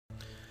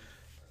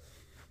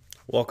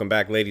Welcome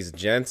back, ladies and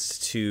gents,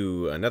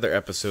 to another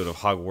episode of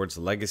Hogwarts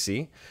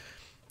Legacy.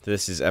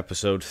 This is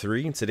episode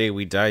 3, and today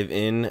we dive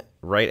in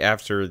right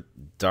after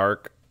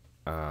Dark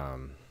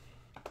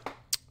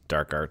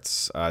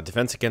Arts.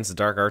 Defense against the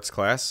Dark Arts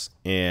class,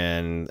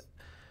 and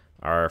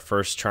our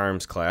first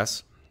Charms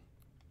class.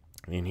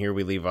 And here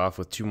we leave off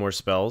with 2 more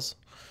spells.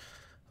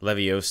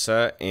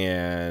 Leviosa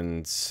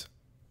and...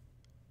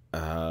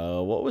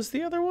 what was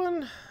the other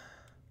one?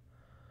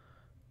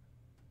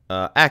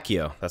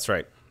 Accio, that's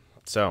right.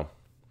 So...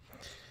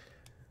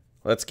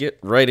 let's get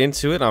right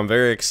into it. I'm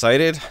very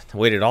excited.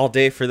 Waited all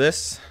day for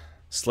this.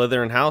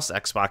 Slytherin House,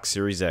 Xbox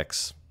Series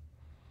X.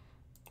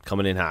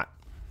 Coming in hot.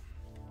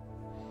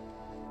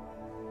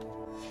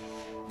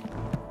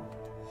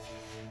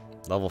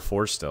 Level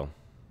 4 still.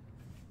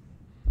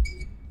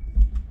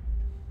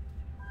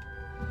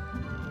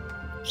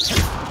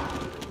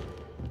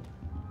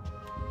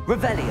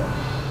 Revelio.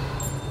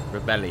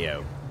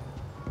 Rebellio.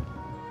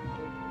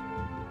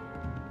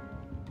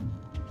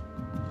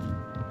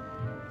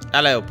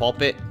 Hello,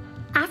 Pulpit.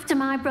 After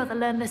my brother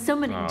learned the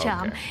summoning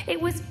charm, okay.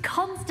 it was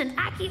constant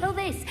Accio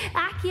this,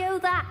 Accio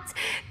that,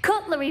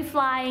 cutlery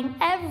flying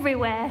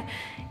everywhere.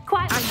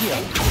 Quite Accio.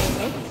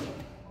 really.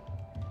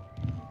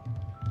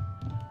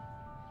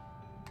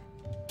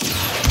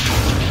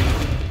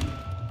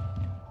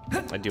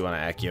 I do want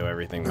to Accio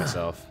everything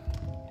myself.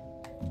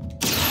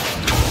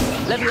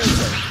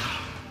 Leviosa.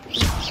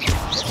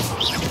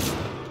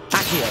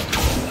 Accio.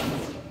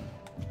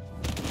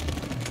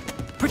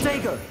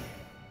 Protego.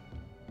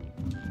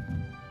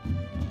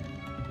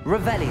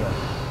 Revelio.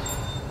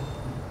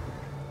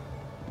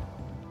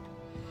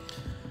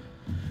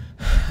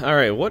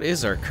 Alright, what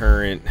is our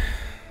current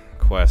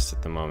quest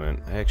at the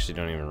moment? I actually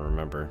don't even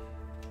remember.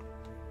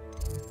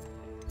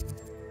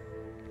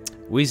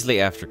 Weasley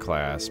after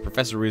class.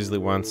 Professor Weasley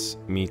wants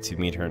me to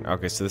meet her.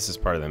 Okay, so this is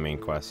part of the main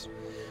quest.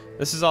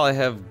 This is all I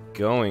have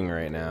going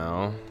right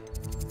now.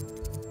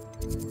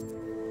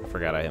 I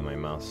forgot I hit my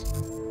mouse.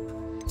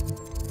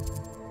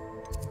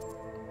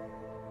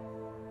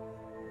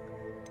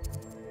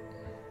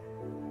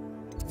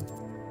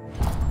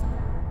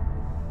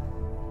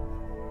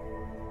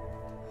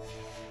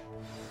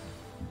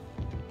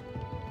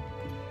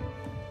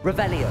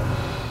 Revelio.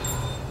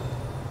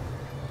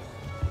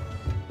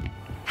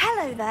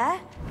 Hello there.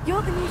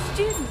 You're the new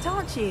student,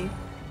 aren't you?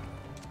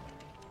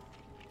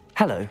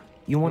 Hello.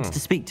 You wanted to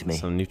speak to me?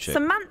 Some new chick.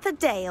 Samantha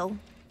Dale.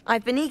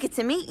 I've been eager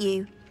to meet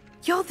you.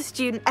 You're the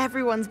student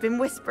everyone's been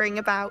whispering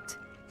about.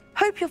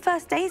 Hope your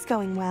first day's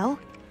going well.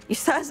 You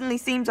certainly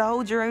seem to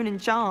hold your own in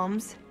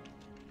charms.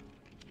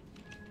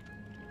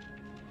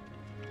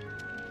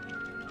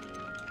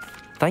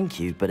 Thank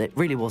you, but it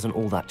really wasn't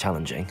all that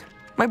challenging.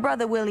 My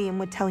brother William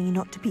would tell you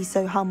not to be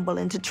so humble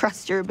and to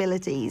trust your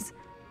abilities.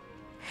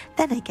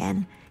 Then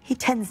again, he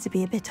tends to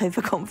be a bit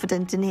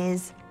overconfident in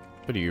his.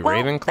 What are you,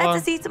 Well, Ravenclaw? better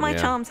see to my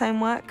charms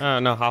homework.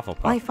 No,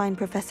 Hufflepuff. I find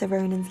Professor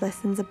Ronan's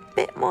lessons a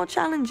bit more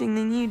challenging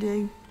than you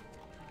do.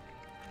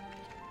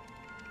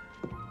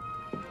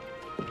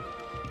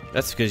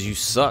 That's because you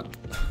suck.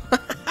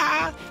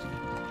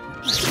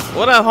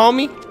 What up,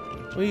 homie?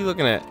 What are you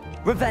looking at?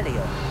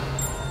 Revelio.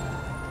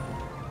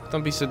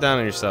 Don't be so down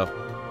on yourself.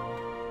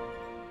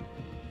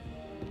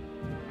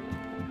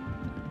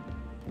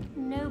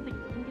 Nobody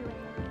can do it.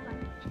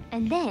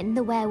 And then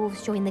the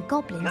werewolves joined the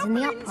goblins in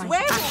the uprising.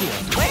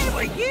 Werewolves, where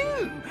were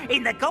you?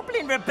 In the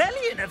Goblin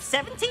Rebellion of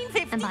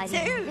 1752? And by the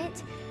end of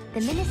it,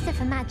 the Minister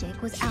for Magic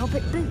was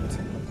Albert Boot.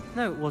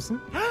 No, it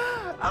wasn't.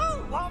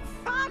 Oh, what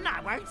fun!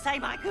 I won't say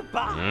my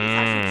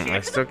goodbyes. I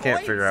still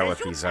can't figure out what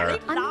these are.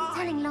 I'm not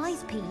telling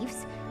lies,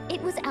 Peeves.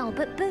 It was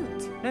Albert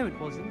Boot. No, it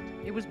wasn't.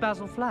 It was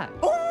Basil Flack.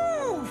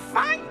 Oh,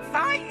 fight!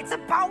 It's a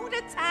bold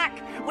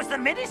attack. Was the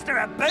Minister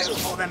a boot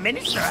or the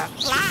Minister a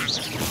flat?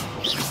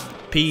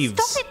 Peeves.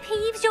 Stop it,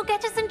 Peeves. You'll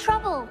get us in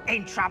trouble.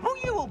 In trouble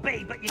you will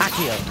be, but you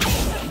Accio. can't beat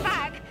the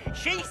flag.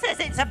 She says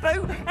it's a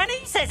boot, and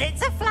he says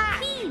it's a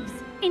flat. Peeves,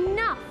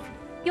 enough.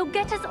 You'll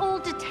get us all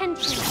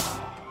detention.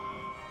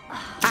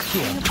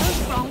 Accio. You're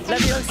both wrong.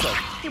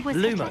 Leviosa. It was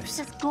Lumos.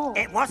 Professor Gore.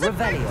 It wasn't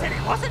Revelio. boot and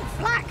it wasn't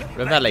flag.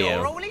 But Revelio.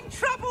 you're all in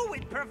trouble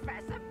with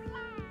Professor Flag.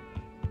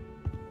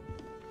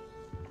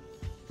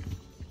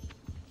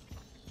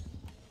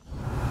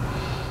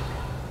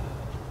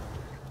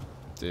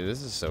 Dude,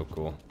 this is so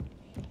cool.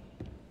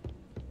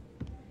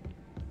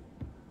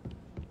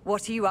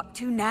 What are you up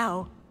to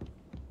now?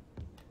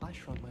 I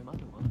shrunk my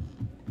mother once.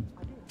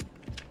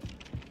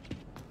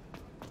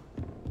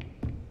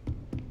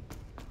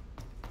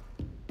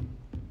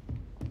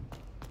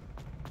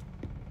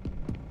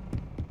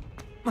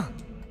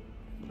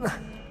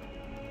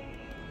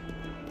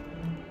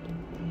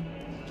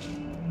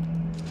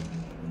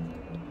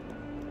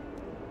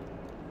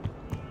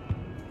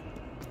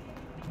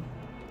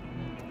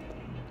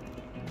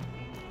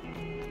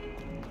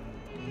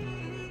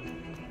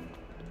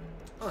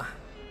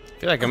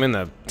 I feel like I'm in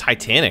the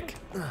Titanic.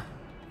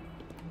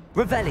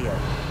 Revelio.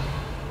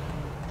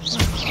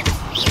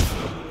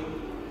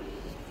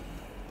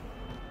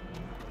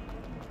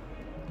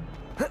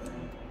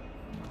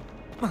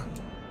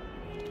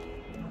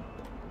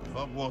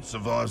 Hogwarts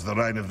survives the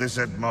reign of this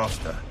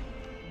headmaster.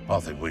 I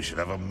think we should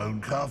have a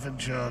mooncalf in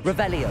charge.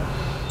 Revelio.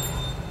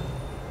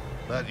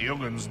 That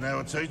youngun's now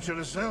a teacher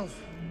herself.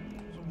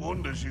 It's a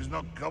wonder she's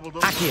not gobbled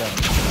up.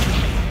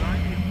 Accio.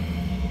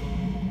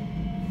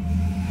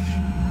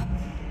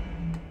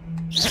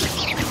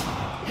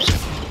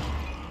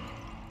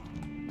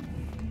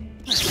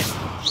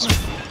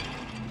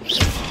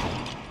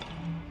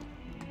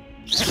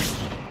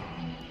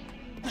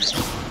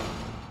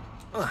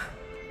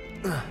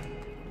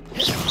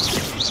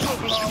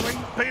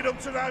 Beat up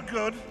to no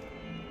good.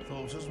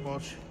 Thought as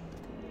much.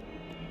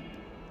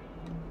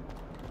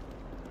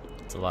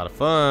 It's a lot of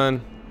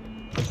fun.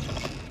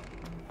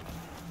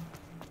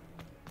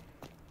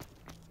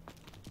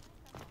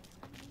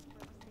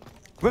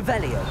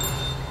 Revelio.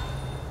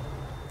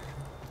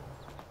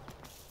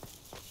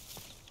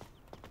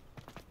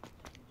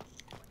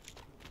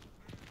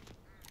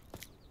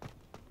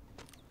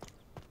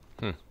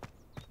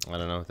 I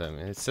don't know what that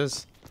means. It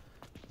says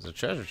there's a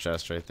treasure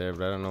chest right there,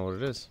 but I don't know what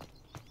it is.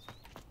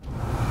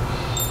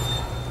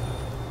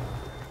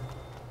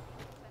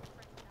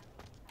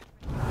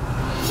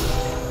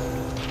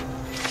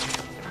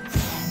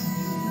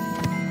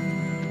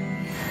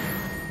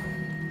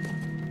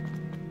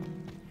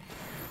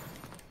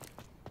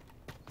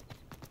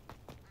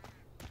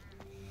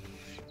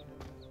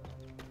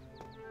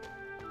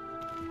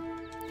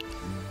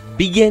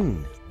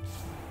 Begin.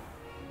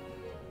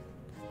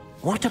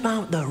 What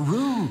about the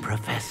room,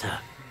 Professor?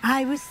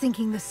 I was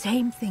thinking the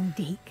same thing,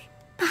 Deke.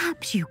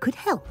 Perhaps you could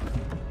help.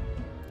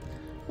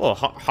 Well,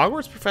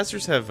 Hogwarts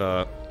professors have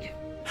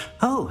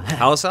Oh,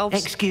 house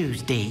elves.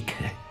 excuse, Deke.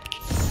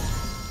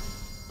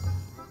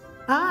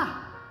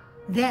 Ah,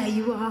 there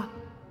you are.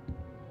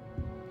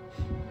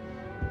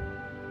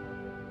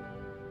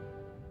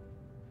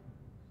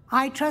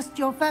 I trust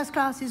your first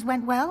classes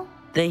went well?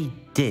 They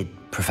did,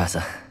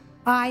 Professor.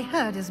 I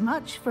heard as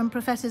much from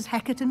Professors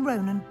Hecat and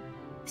Ronan.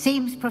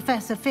 Seems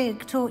Professor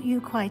Fig taught you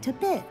quite a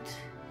bit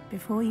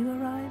before you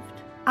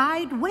arrived.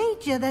 I'd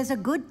wager there's a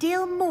good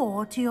deal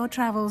more to your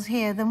travels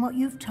here than what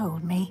you've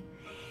told me.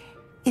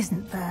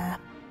 Isn't there?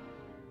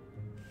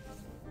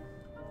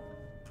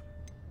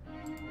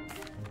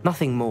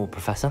 Nothing more,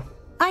 Professor.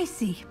 I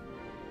see.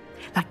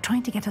 Like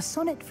trying to get a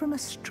sonnet from a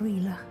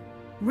streeler.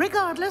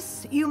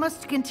 Regardless, you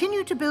must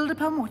continue to build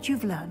upon what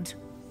you've learned.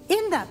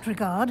 In that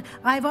regard,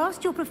 I've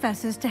asked your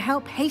professors to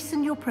help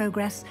hasten your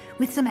progress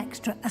with some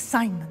extra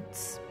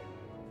assignments.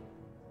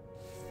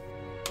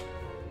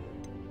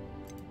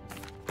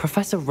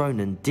 Professor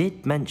Ronan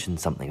did mention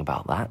something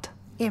about that.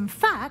 In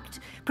fact,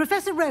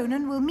 Professor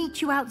Ronan will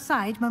meet you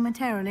outside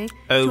momentarily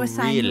Oh, to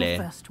assign really?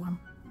 your first one.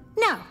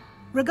 Now,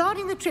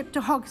 regarding the trip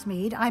to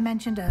Hogsmeade I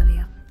mentioned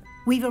earlier,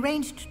 we've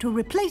arranged to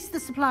replace the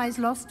supplies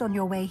lost on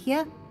your way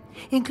here,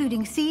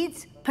 including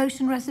seeds,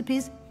 potion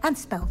recipes, and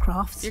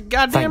spellcrafts. You're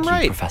goddamn Thank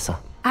right. you, Professor.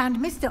 And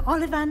Mr.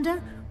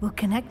 Ollivander will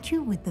connect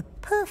you with the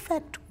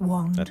perfect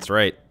wand. That's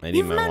right. I need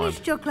You've my wand.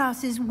 managed your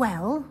classes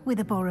well with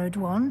a borrowed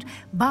wand,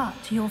 but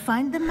you'll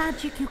find the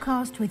magic you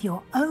cast with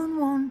your own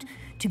wand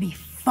to be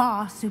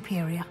far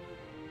superior.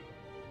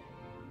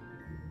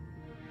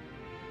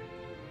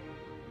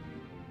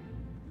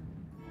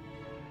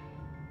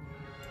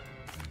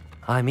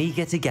 I'm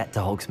eager to get to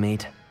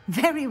Hogsmeade.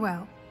 Very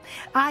well.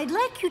 I'd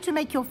like you to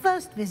make your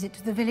first visit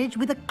to the village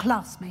with a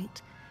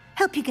classmate.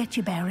 Help you get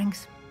your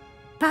bearings.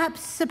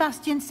 Perhaps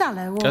Sebastian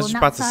Sallow or I was just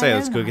about to say,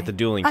 let's go Natsai get the Onai.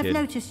 dueling I've kid.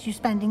 noticed you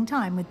spending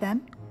time with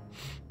them.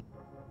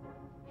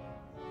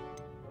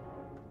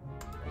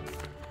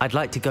 I'd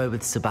like to go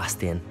with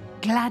Sebastian.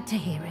 Glad to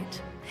hear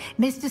it.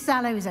 Mr.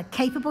 Sallow is a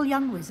capable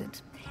young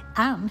wizard,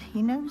 and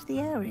he knows the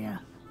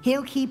area.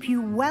 He'll keep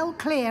you well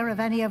clear of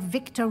any of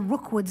Victor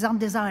Rookwood's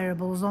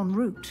undesirables en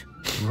route.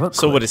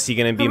 So what is he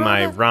going to be, A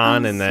my rather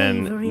Ron, and then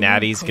unsavory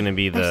Natty's local. going to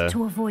be Best to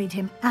the avoid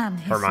him and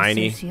his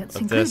Hermione associates,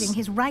 of including this?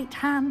 his right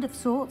hand of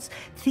sorts,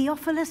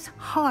 Theophilus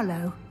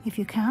Harlow, if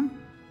you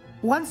can.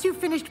 Once you've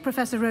finished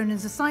Professor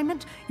Ronan's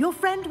assignment, your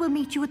friend will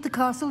meet you at the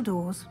castle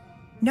doors.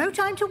 No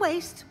time to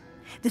waste.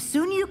 The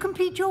sooner you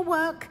complete your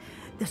work,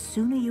 the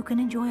sooner you can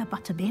enjoy a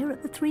butterbeer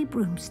at the Three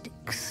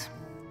Broomsticks.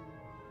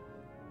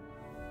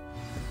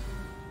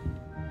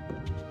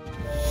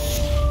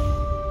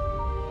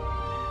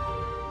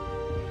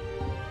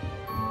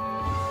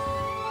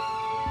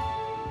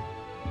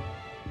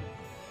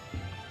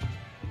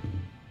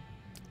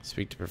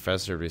 Speak to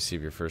professor to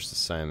receive your first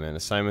assignment.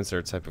 Assignments are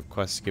a type of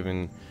quest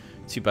given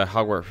to you by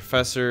Hogwarts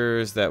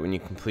professors that when you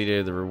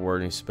completed the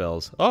reward new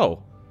spells.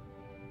 Oh,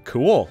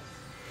 cool.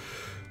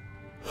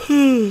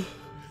 The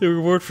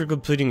reward for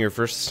completing your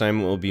first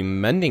assignment will be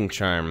Mending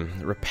Charm,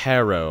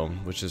 Reparo,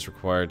 which is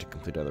required to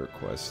complete other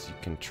quests. You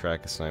can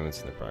track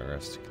assignments in their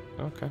progress.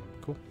 Okay,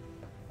 cool.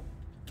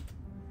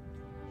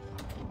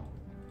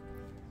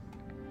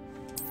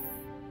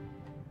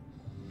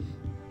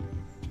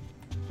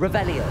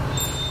 Revelio.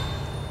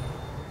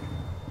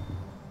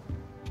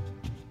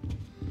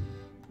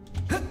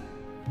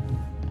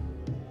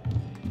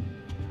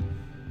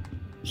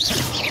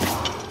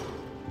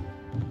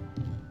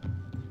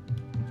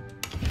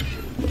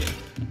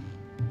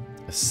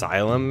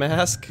 asylum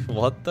mask?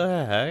 What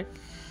the heck?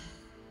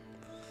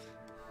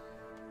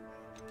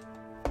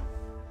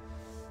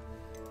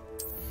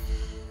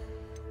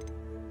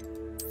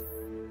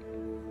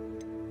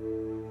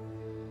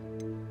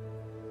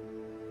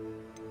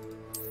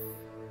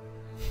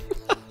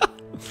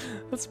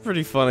 That's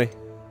pretty funny.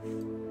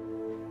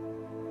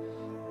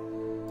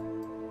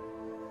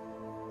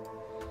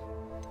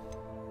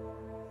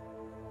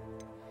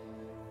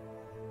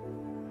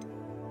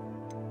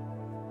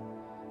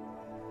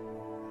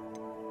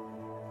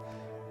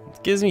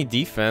 It gives me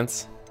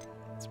defense.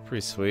 It's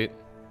pretty sweet.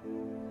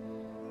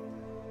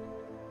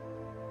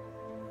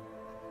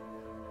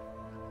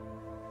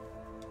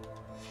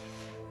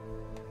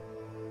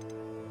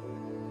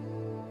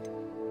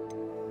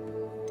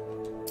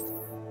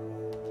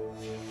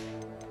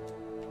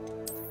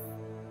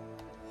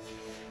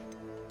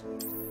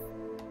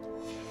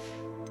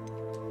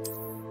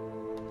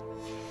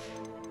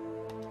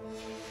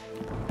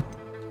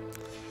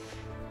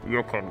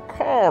 You can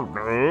call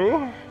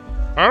me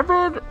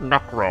Edward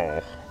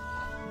Necro.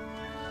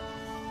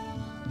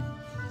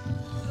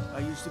 I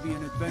used to be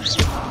an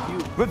adventurer like you.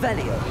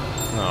 Revelio.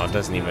 Oh, it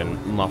doesn't even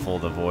muffle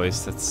the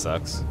voice. That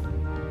sucks.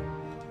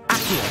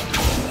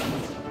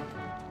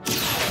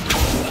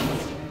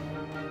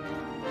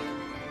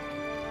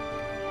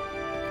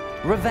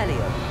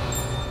 Revelio.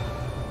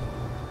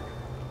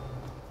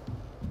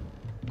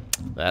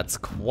 That's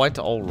quite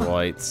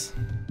alright.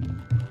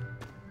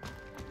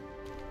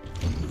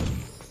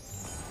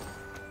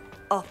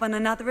 Off on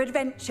another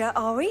adventure,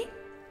 are we?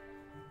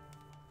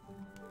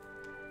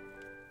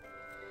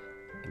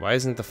 Why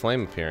isn't the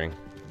flame appearing?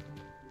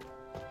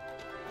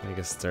 I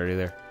guess it's already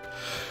there.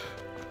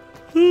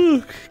 Ooh,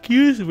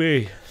 excuse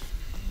me.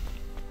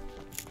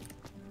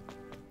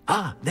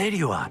 Ah, there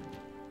you are.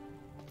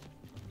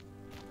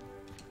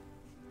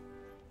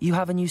 You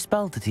have a new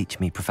spell to teach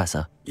me,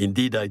 Professor.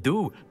 Indeed I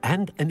do,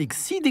 and an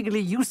exceedingly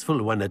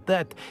useful one at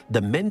that.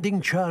 The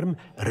mending charm,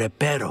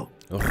 Reparo.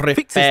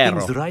 Fixes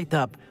things right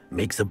up,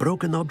 makes a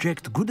broken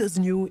object good as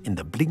new in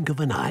the blink of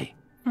an eye.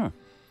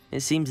 It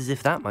seems as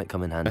if that might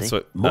come in handy. That's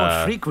what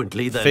More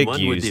frequently than Fig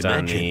one would used on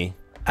imagine. the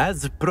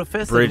As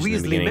Professor bridge in the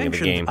Weasley beginning of the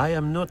mentioned, game. I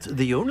am not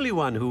the only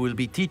one who will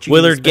be teaching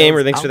Willard these Gamer,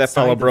 spells thanks for that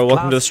follow, outside bro. of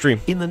Welcome to the class stream.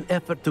 In an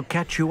effort to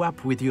catch you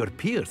up with your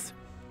peers.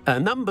 A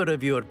number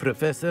of your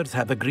professors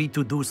have agreed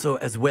to do so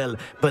as well,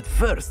 but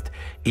first,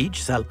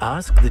 each shall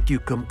ask that you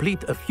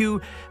complete a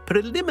few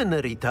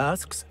preliminary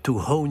tasks to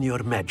hone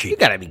your magic. You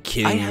gotta be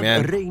kidding I me, have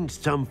man.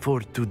 arranged some for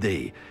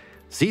today.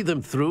 See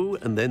them through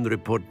and then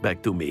report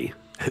back to me.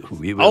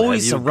 We will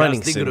Always have a you running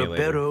casting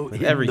simulator Reparo with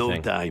in everything.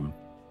 no time.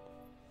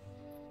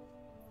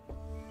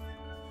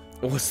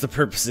 What's the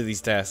purpose of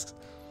these tasks?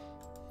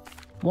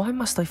 Why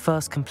must I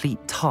first complete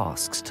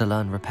tasks to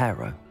learn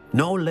Reparo?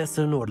 No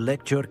lesson or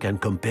lecture can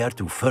compare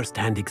to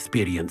first-hand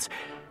experience,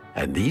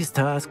 and these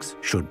tasks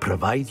should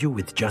provide you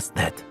with just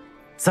that.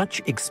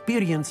 Such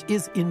experience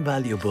is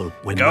invaluable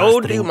when Go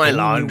mastering do my any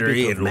new laundry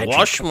bit of and magic.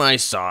 wash my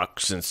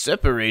socks and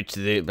separate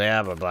the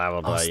blah blah blah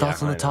blah blah. I'll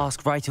start Yeah, on I the know.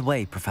 task right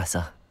away,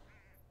 Professor.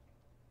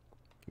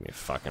 Give me a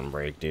fucking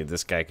break, dude.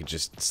 This guy could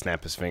just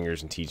snap his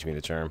fingers and teach me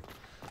the term.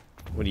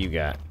 What do you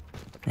got?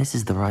 This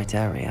is the right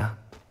area.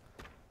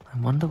 I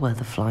wonder where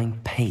the flying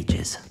page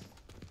is.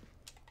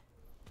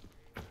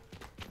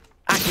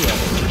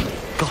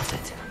 Accio! Got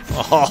it.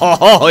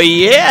 Oh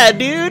yeah,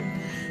 dude!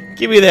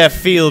 Give me that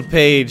field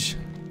page.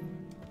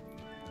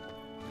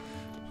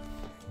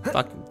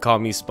 Fucking call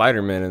me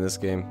Spider-Man in this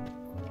game.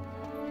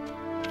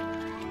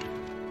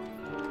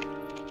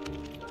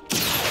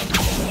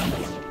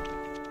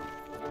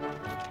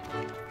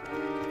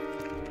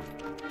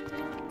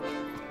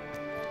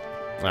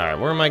 Alright,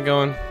 where am I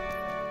going?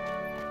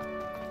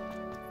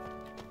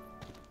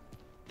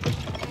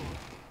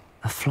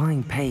 A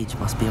flying page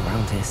must be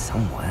around here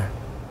somewhere.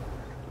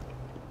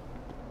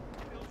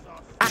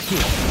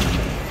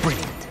 Accio!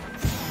 Brilliant.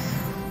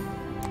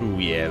 Ooh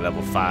yeah,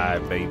 level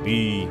 5,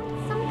 baby.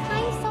 Some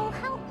kind soul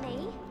help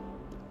me.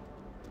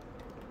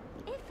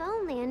 If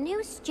only a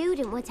new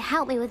student were to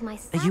help me with my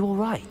stuff. Are you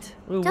alright?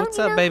 Ooh, Don't what's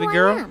you up, know baby who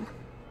girl? I am?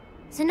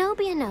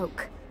 Zenobia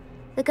Noak,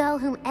 the girl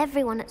whom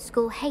everyone at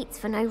school hates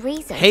for no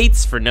reason.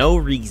 Hates for no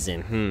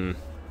reason.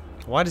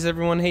 Why does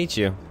everyone hate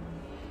you?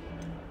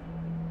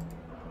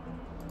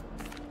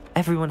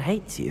 Everyone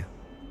hates you.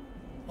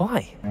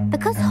 Why?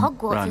 Because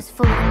Hogwarts is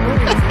full of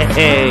bullies.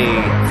 Hey!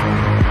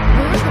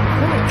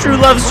 True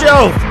Love's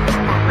Joe!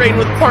 Rain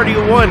with Party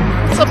of One.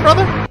 What's up,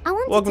 brother? I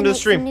wanted Welcome to to the make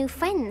stream. some new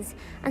friends,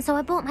 and so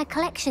I brought my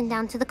collection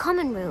down to the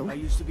common room.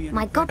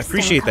 My gobstone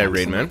appreciate that,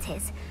 Raid collection, Man. that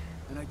is.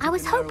 I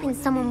was hoping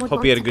someone would Hope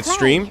want you had a to good play.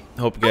 stream.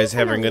 Hope you guys I'm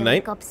having a good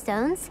familiar night. with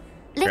gobstones.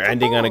 You're Little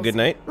ending on a balls, good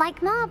night.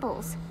 like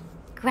marbles.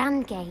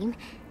 Grand game.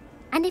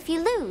 And if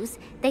you lose,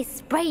 they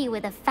spray you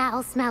with a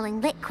foul-smelling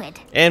liquid.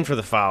 And for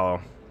the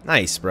follow.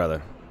 Nice,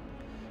 brother.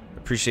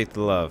 Appreciate the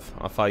love.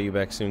 I'll follow you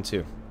back soon,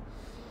 too.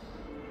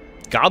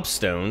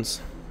 Gobstones?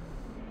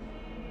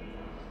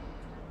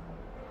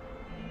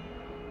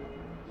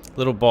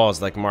 Little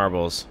balls like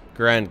marbles.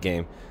 Grand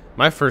game.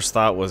 My first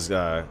thought was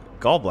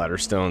gallbladder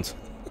stones.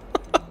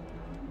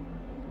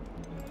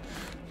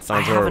 Sounds I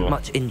haven't horrible.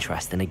 much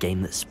interest in a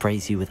game that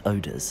sprays you with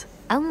odors.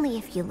 Only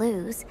if you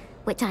lose,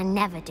 which I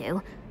never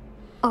do.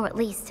 Or at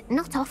least,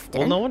 not often.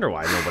 Well, no wonder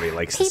why nobody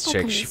likes this People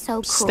chick. can be She so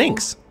cruel.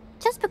 stinks.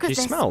 Just because She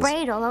they're smells.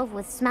 sprayed all over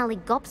with smelly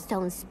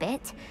gobstone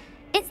spit,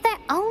 it's their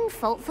own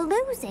fault for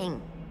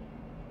losing.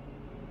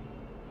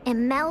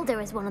 Imelda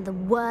is one of the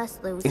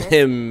worst losers.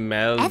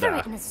 Imelda.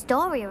 Everett and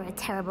Astoria are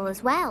terrible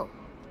as well.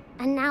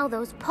 And now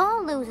those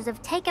poor losers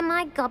have taken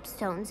my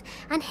gobstones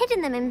and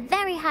hidden them in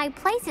very high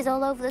places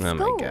all over the Oh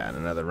school. my god,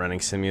 another running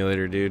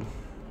simulator, dude.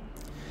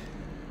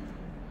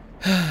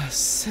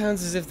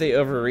 Sounds as if they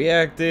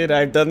overreacted.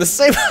 I've done the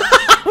same.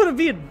 I want to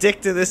be a dick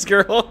to this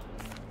girl.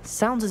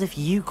 Sounds as if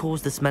you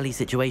caused the smelly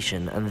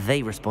situation and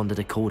they responded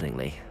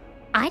accordingly.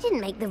 I didn't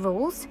make the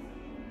rules.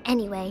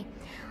 Anyway,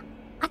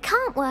 I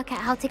can't work out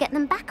how to get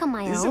them back on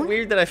my own. Is it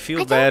weird that I feel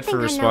don't bad for think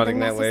I know the responding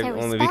that way?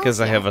 necessary Only spells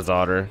because I have a yet.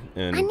 daughter.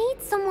 And I need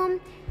someone,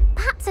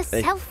 perhaps a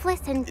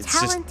selfless and it's just-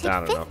 talented I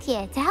don't know. fifth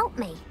year to help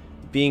me.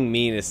 being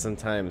mean is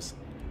sometimes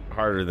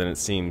harder than it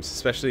seems,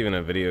 especially in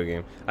a video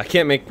game. I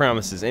can't make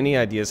promises. Any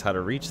ideas how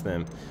to reach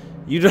them?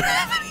 You don't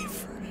have any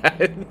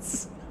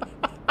friends.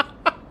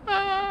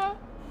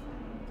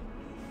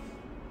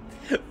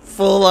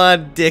 Full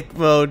on dick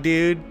mode,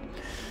 dude.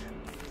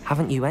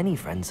 Haven't you any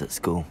friends at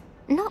school?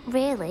 Not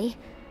really.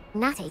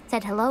 Natty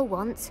said hello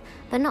once,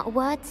 but not a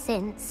word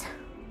since.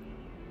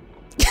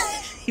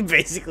 He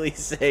basically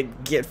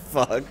said, get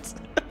fucked.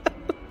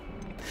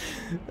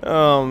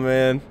 Oh,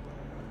 man.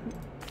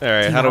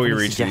 Alright, how do we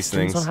reach these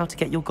things? On how to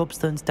get your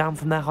gobstones down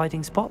from their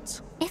hiding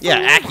spots? If Yeah, I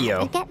knew how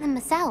Accio. to get them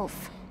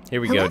myself.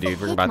 Here we go, Whoever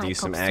dude. We're hid about to my use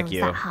some gobstones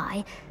Accio. that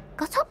high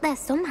got up there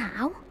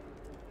somehow.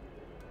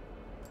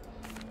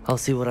 I'll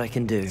see what I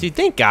can do. Dude,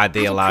 thank God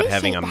they I'd allowed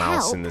having appreciate a the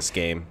mouse help. in this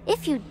game.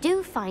 If you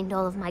do find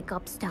all of my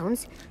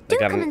gobstones, do Like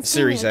come on and see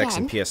Series me X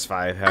again. and PS5,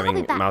 I'll be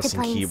having back mouse to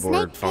and playing keyboard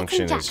Snake Pit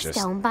function and is just...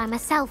 Jackstone by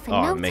myself in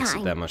Oh, no it makes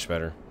time. it that much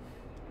better.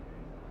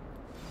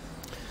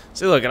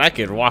 See, look, and I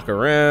could walk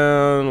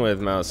around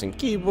with mouse and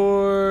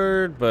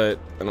keyboard, but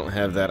I don't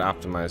have that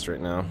optimized right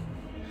now.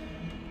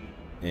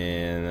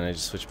 And then I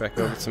just switch back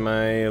over to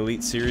my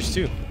Elite Series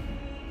 2.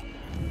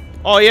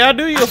 Oh, yeah,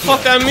 do you?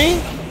 Fuck on me?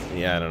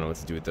 Yeah, I don't know what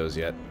to do with those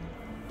yet.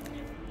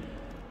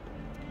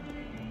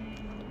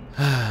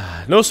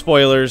 No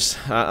spoilers.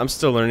 I'm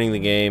still learning the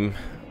game.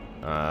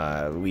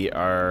 We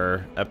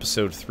are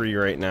episode 3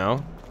 right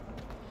now.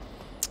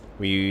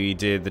 We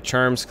did the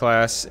Charms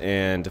class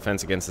and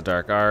Defense Against the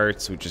Dark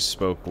Arts. We just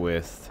spoke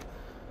with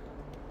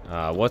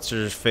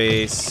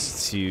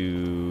What's-Her-Face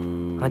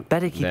to... I'd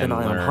better keep an then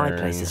eye on high learn,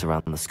 places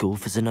around the school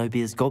for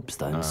Zenobia's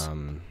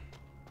gobstones.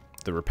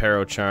 the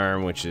Reparo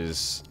Charm, which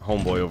is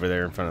homeboy over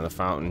there in front of the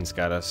fountain. He's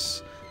got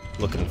us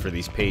looking for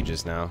these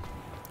pages now.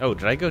 Oh,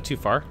 did I go too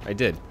far? I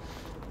did.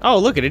 Oh,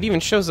 look, it even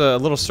shows a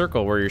little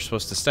circle where you're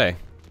supposed to stay.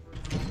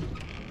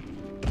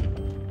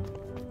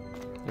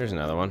 There's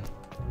another one.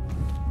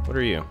 What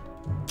are you?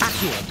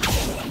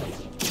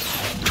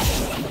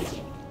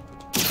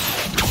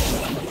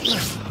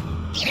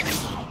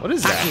 What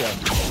is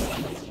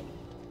that?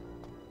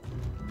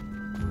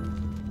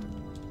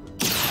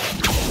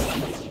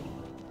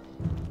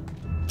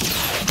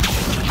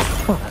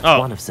 Well, that's Oh,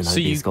 one of so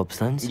Zenobia's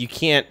gobstones. You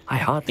can't I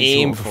hardly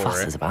aim saw what the for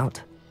fuss it. is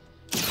about.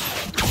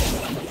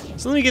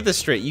 So let me get this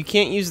straight. You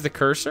can't use the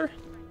cursor?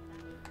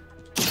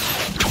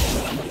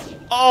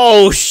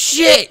 Oh,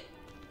 shit!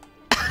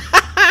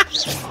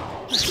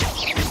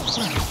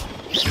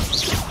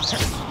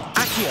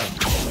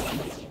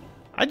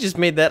 I just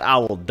made that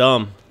owl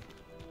dumb.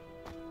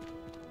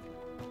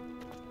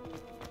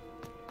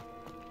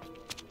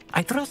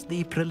 I trust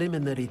the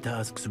preliminary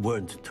tasks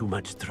weren't too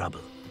much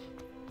trouble.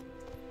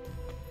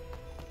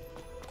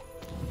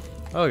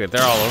 Oh, look,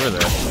 they're all over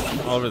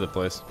there. All over the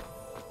place.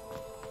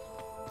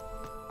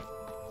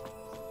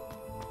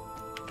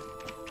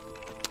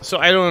 So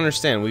I don't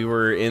understand. We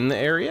were in the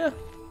area?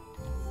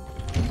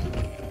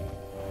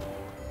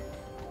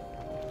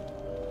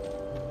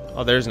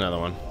 Oh, there's another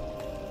one.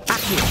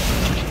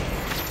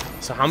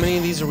 So how many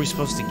of these are we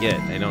supposed to get?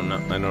 I don't know.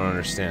 I don't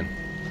understand.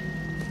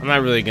 I'm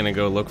not really gonna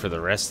go look for the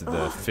rest of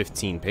the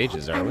 15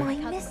 pages, are we?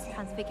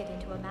 Transfigured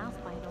into a mouse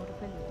by an older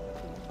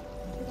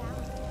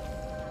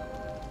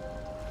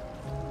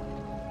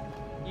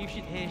You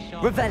should hear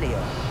Sean.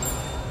 Revelio.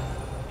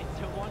 It's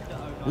a wonder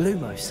over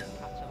Lumos.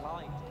 catch a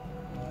line.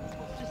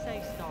 What's to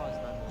say stars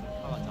land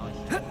on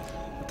paradise?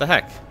 What the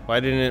heck? Why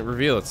didn't it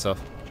reveal itself?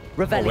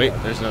 Oh, Revelio. wait,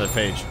 there's another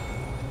page.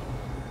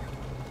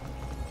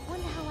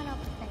 Wonder how well I'll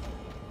fit.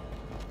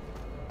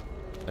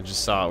 I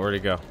just saw it. Where'd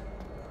it go?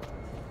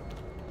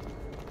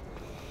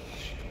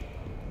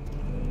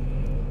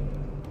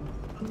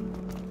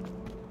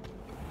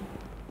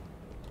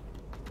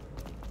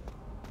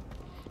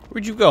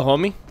 Where'd you go,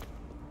 homie?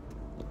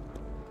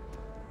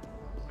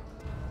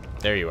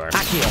 There you are.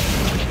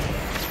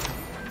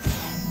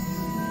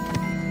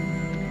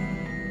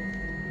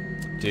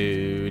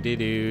 Do do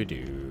do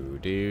do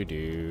do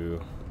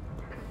do.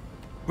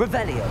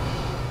 Revelio.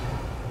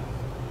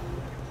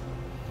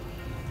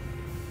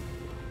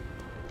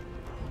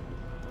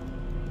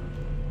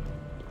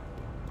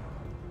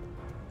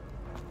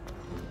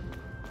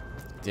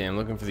 Damn,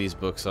 looking for these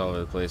books all over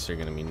the place are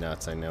gonna be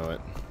nuts, I know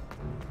it.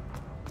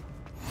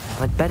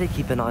 I'd better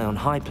keep an eye on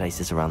high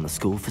places around the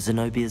school for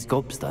Zenobia's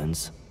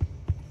gobstones.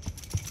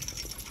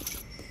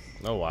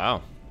 Oh,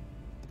 wow.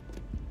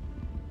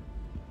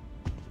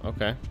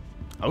 Okay.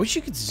 I wish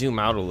you could zoom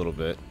out a little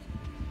bit.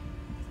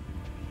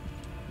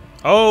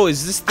 Oh,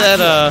 is this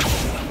that,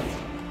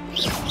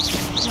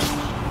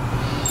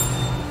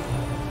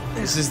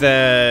 This is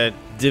that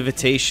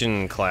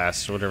divitation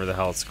class, or whatever the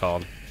hell it's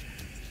called.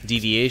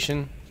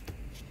 Deviation?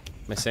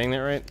 Am I saying that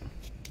right?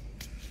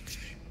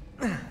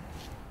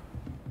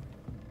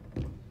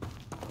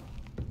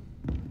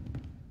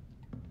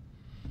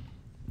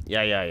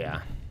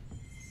 Yeah.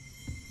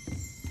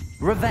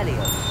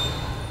 Revelio.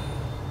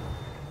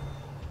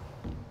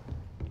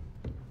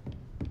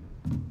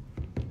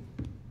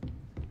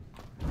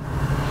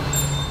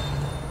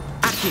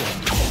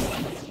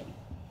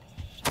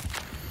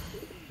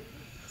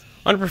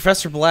 Under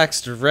Professor Black's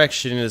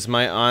direction, it is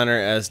my honor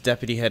as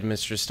Deputy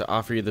Headmistress to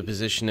offer you the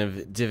position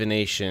of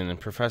Divination and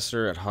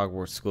Professor at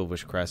Hogwarts School of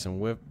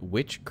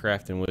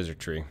Witchcraft and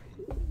Wizardry.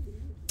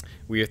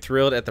 We are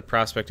thrilled at the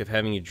prospect of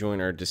having you join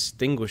our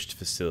distinguished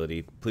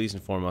facility. Please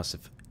inform us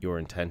of your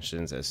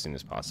intentions as soon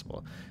as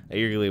possible. I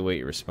eagerly await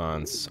your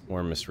response.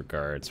 Warmest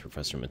regards,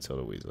 Professor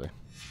Matilda Weasley.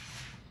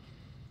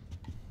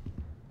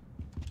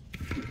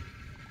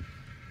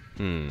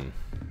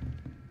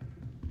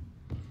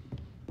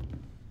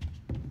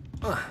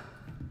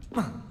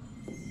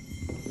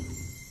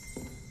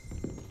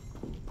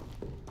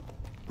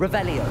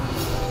 Revelio.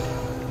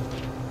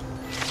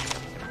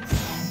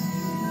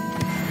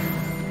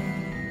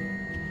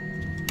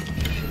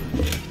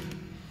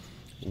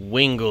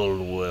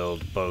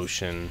 Wingleworld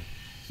potion.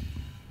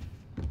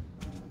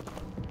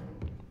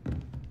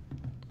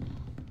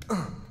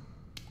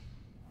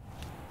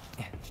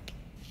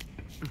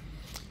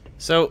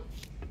 So,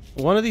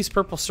 one of these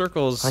purple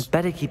circles... I'd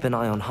better keep an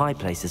eye on high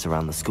places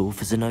around the school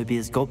for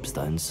Zenobia's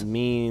gobstones.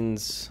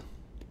 Means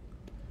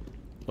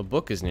a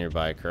book is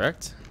nearby,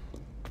 correct?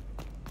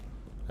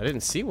 I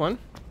didn't see one.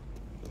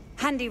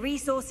 Handy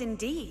resource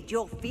indeed,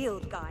 your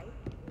field guide.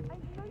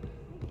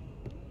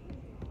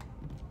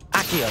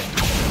 Accio.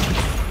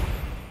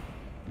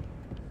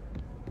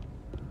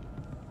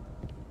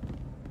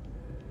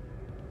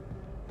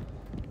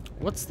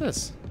 What's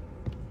this?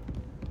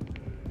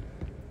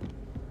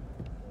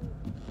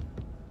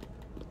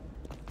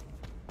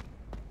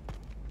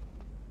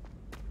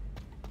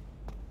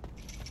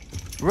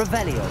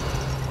 Revelio.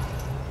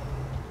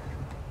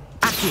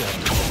 Accio.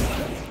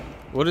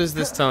 What is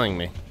this telling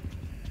me?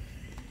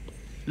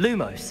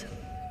 Lumos.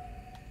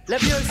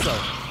 Levioso.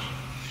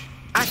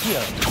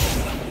 Accio.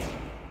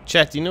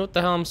 Chat, do you know what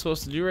the hell I'm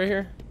supposed to do right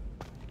here?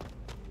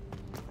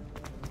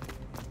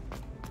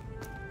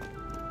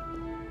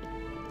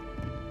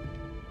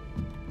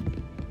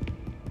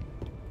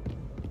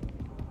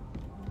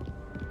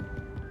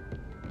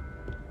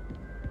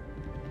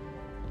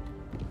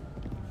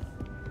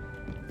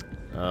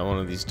 One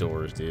of these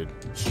doors, dude.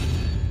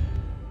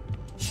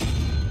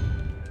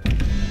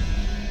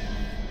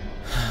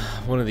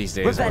 One of these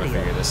days, I want to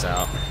figure this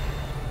out.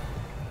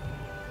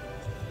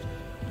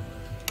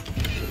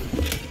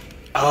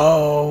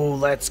 Oh,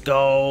 let's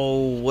go.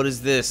 What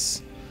is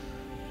this?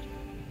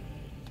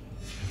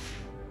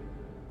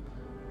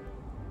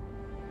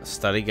 A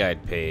study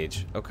guide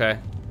page. Okay.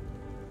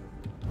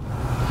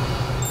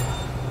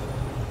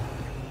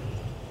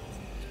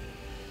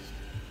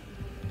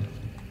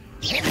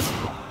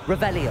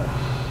 Revelio.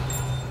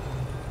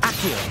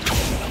 Accio.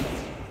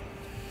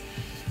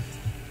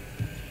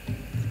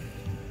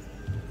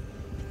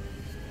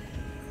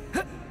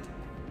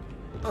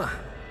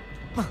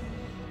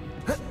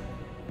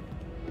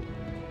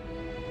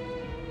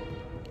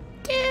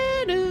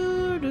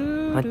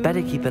 I'd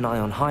better keep an eye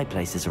on high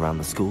places around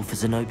the school for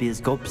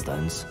Zenobia's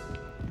gobstones.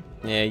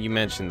 Yeah, you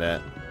mentioned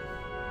that.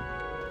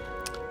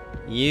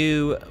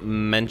 You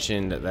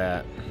mentioned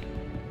that.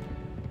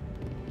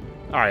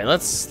 All right,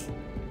 let's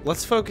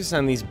focus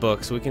on these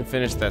books so we can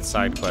finish that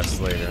side quest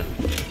later.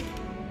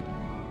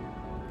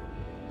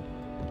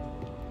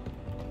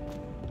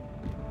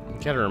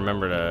 Gotta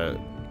remember to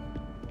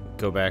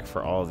go back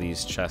for all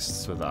these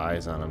chests with the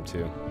eyes on them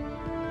too.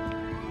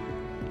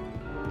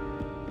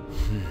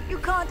 You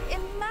can't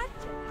imagine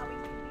how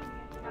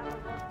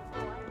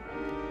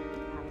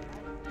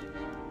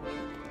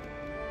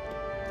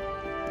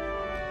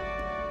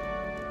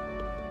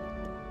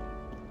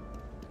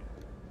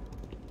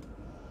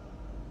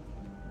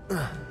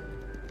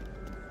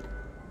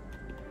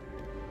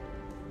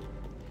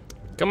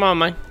Come on,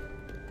 man.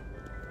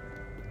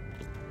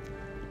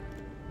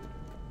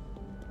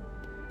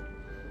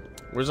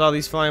 Where's all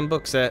these flying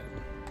books at?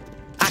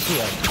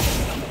 Accio.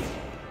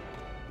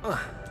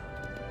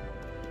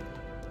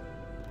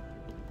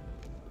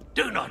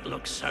 Do not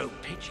look so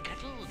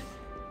pitch-kettled.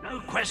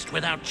 No quest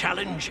without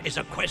challenge is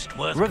a quest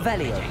worth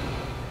Revelio.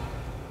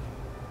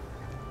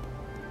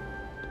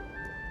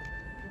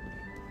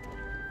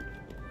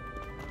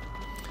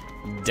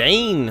 completing.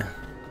 Dane.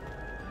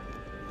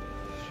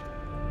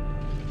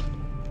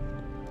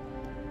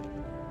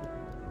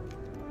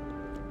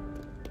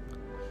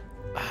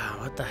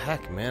 What the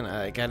heck, man?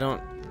 I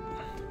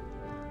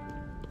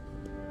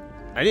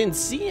didn't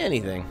see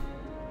anything.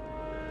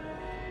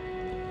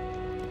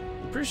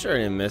 I'm pretty sure I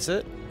didn't miss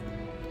it.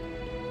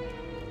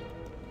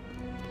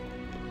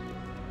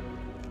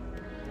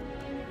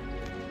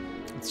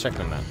 Let's check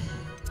on that.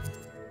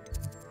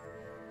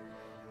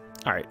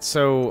 Alright,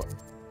 so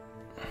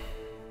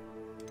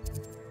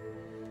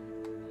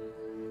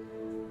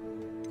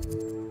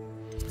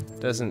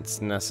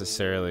doesn't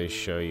necessarily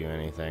show you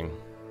anything.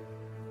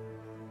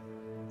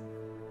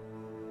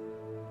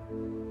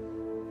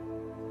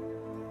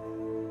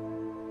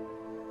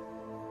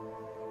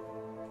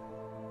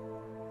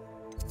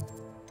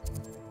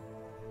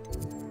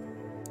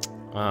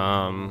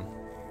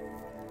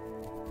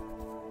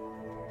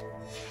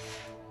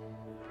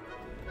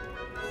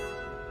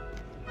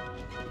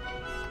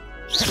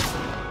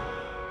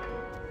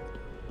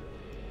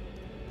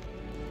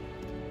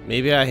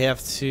 Maybe I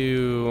have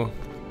to...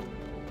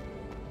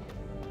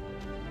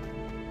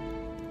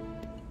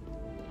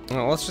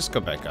 Well, let's just go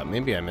back up.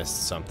 Maybe I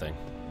missed something.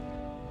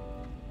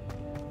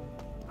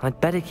 I'd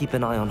better keep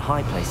an eye on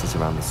high places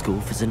around the school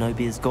for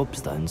Zenobia's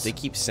gobstones. They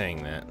keep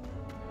saying that.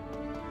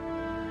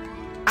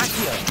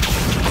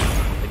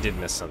 Accio! I did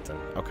miss something.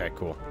 Okay,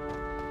 cool.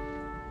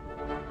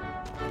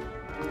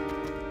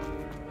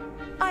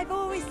 I've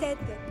always said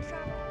that.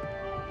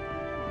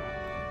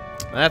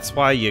 That's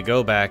why you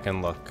go back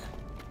and look.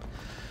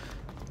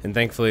 And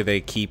thankfully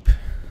they keep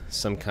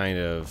some kind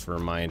of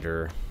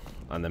reminder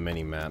on the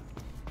mini-map.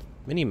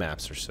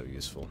 Mini-maps are so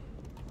useful.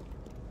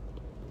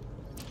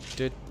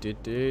 Do do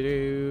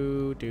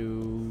do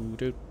do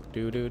do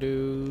do do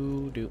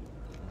do do.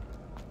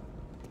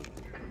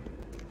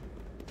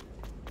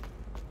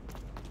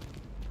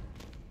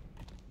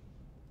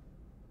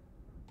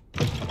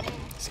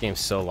 This game's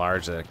so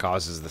large that it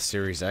causes the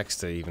Series X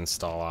to even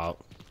stall out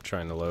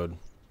trying to load.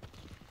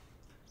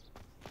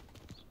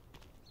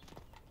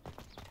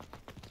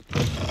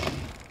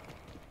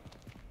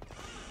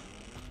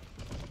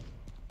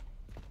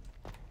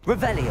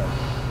 Revelio.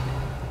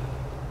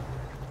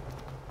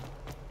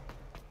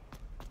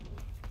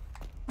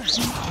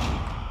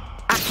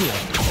 Accio.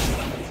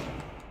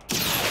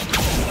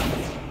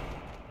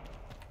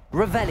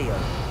 Revelio.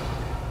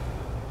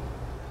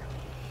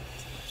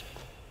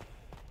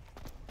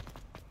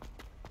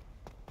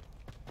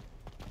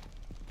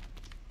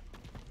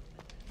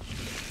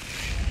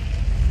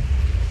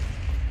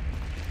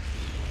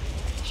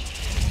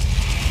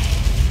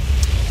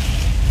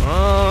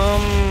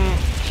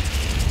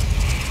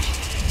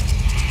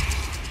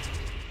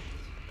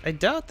 I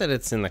doubt that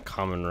it's in the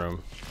common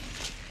room.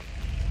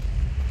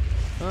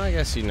 Well, I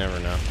guess you never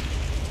know.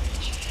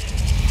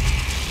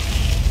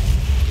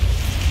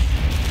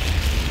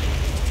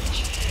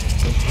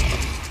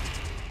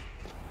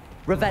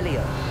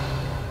 Revelio.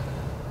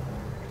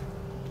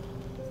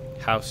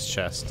 House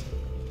chest.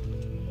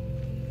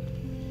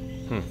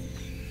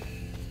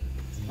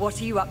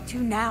 What are you up to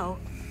now?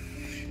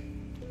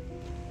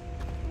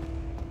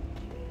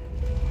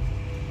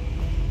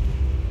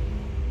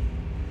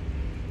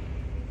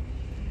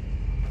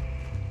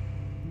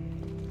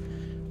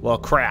 Well,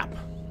 crap.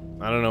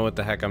 I don't know what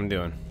the heck I'm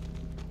doing.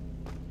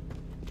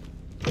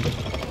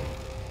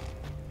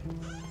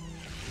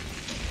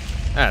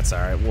 That's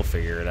alright, we'll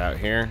figure it out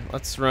here.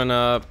 Let's run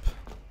up.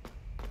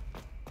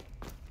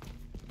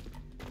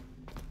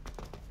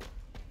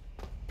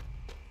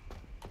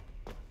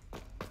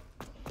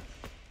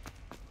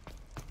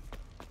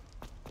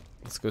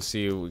 Let's go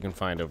see what we can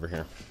find over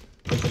here.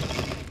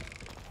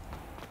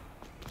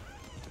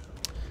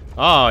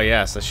 Oh,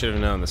 yes, I should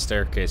have known the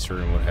staircase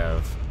room would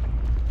have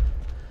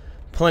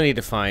plenty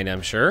to find,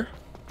 I'm sure.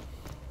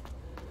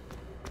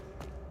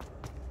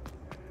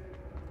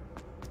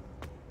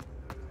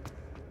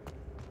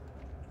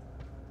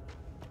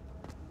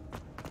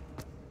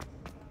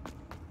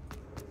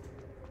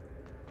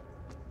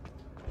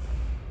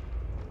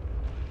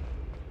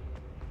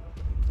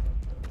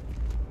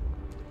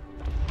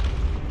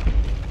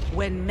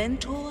 When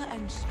mentor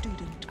and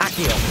student.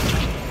 Accio.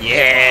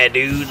 Yeah,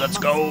 dude, let's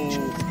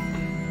go.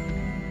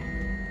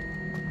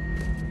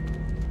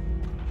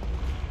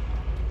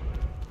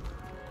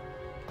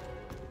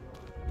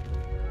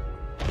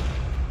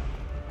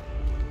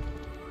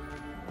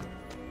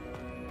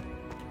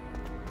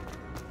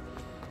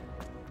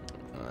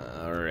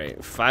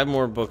 Alright, 5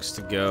 more books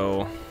to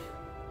go.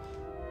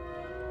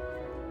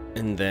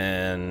 And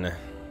then...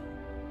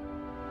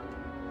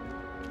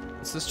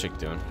 what's this chick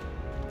doing?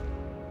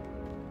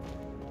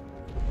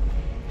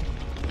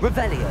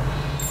 Revelio.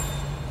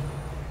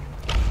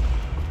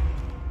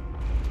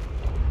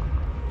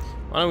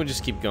 Why don't we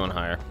just keep going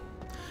higher?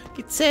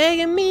 You're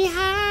taking me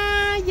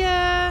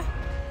higher,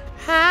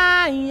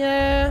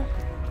 higher,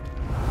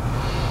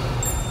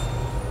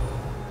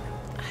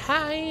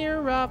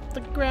 higher off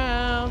the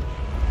ground.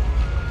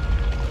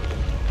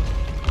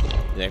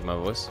 You like my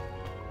voice?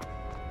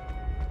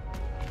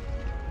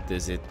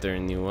 Does it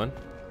turn you on?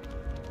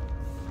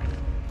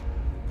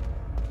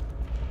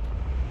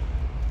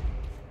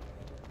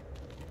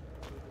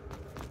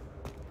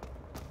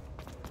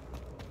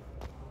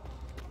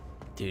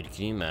 Dude,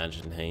 can you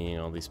imagine hanging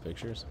all these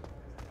pictures?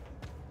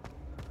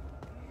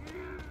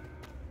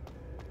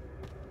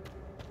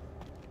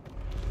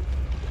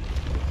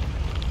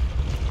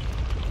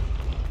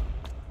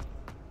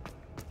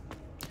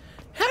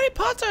 Harry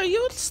Potter,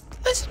 you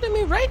listen to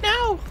me right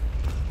now.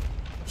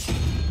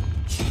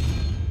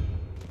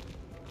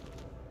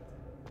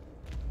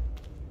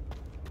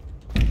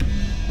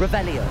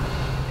 Revelio.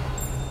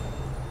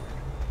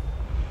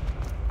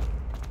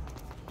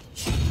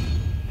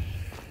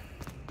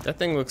 That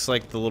thing looks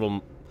like the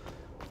little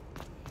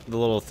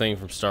thing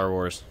from Star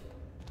Wars.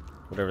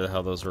 Whatever the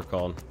hell those were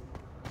called.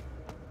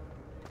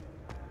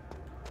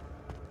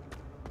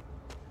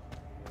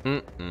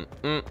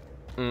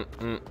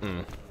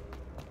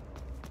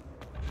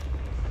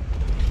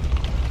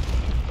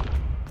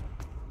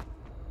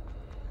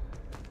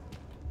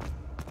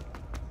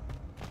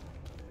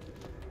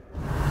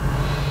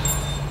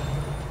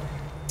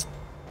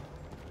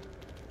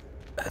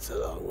 That's a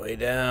long way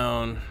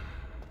down,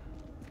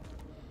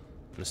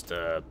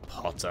 Mr.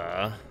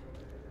 Potter.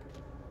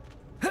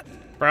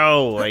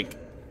 Bro, like,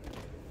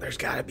 there's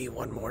gotta be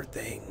one more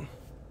thing.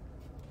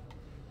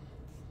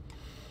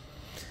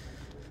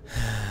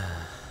 Am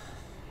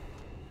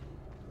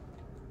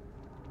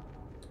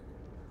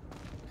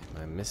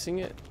I missing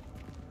it?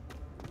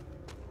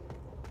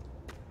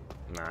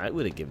 Nah, it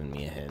would have given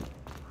me a hint.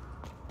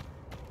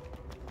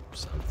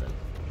 Something.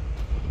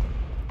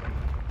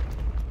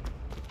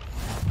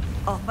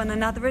 Off on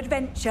another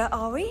adventure,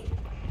 are we?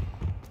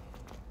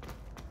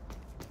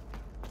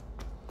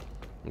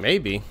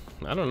 Maybe.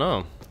 I don't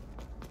know.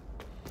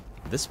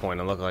 At this point,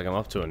 I look like I'm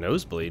up to a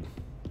nosebleed.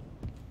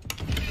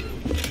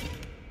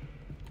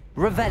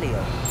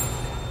 Revelio.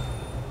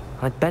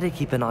 I'd better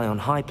keep an eye on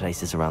high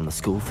places around the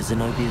school for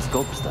Zenobia's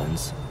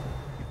gobstones.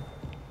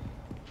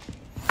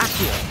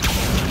 Accio.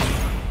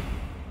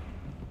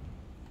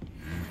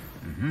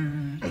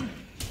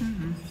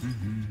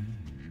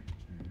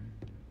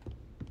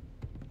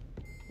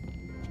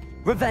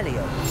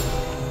 Revelio.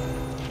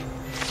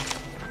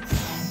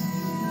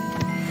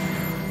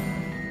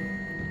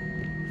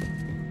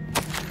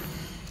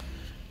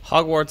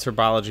 Hogwarts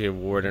Herbology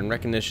Award. In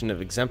recognition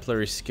of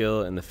exemplary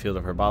skill in the field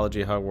of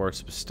herbology,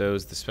 Hogwarts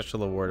bestows the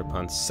special award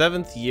upon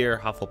 7th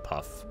year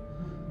Hufflepuff.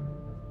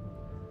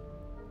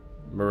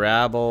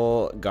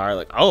 Mirabelle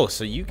Garlic. Oh,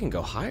 so you can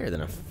go higher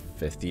than a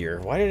 5th year.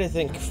 Why did I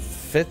think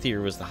 5th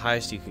year was the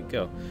highest you could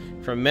go?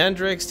 From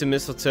mandrakes to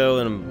mistletoe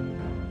and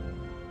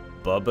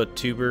Bubba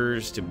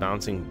tubers to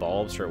bouncing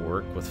bulbs, her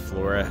work with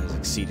Flora has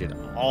exceeded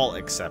all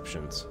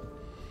expectations.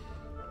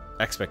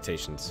 I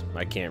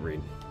can't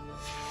read.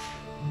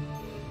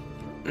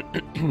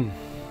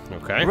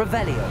 Okay.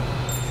 Revelio.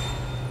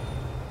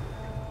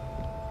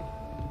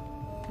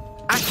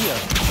 Accio.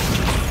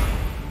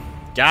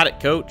 Got it,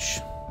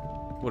 coach.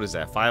 What is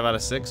that? 5 out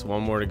of 6?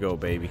 One more to go,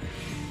 baby.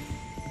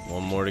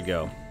 One more to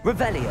go.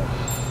 Revelio.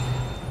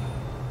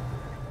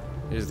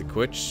 Here's the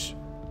Quidditch.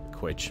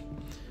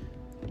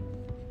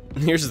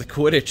 Here's the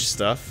Quidditch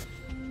stuff.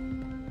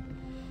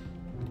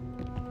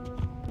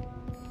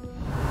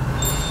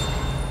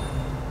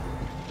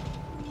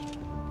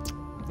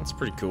 That's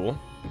pretty cool.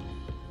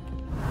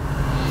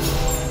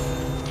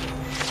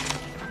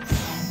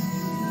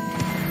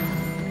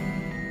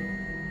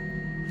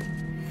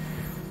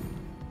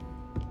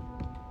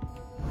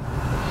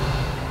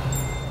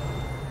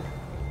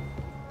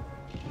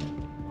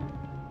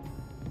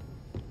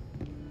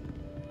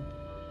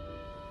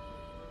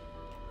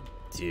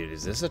 Dude,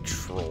 is this a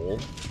troll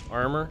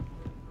armor?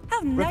 How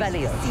nice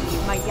to see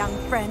you, my young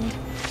friend.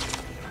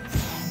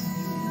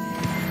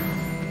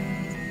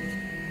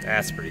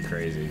 That's pretty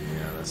crazy, to be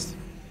honest.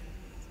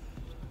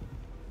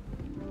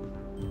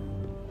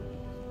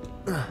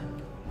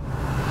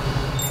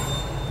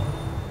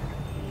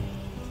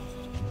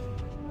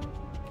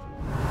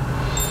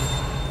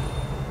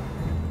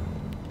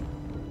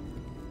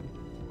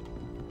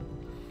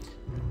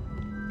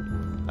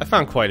 I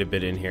found quite a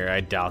bit in here.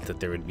 I doubt that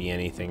there would be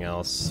anything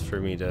else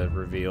for me to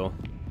reveal.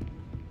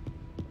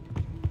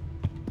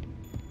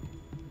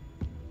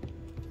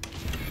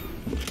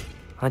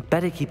 I'd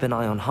better keep an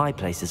eye on high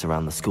places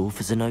around the school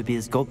for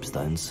Zenobia's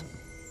gobstones.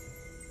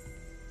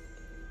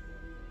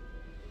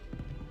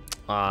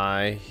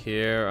 I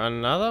hear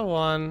another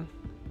one.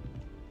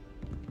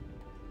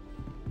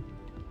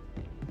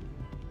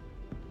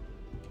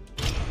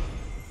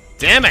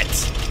 Damn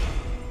it!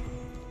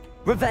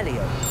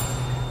 Revelio.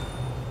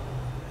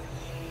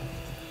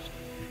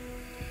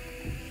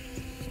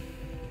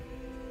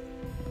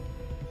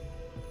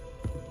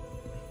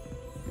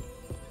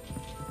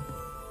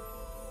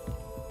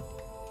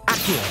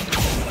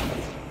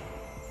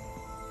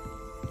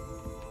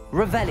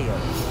 Revelio.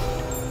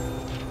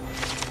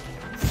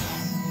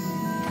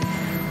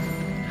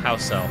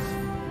 House elf.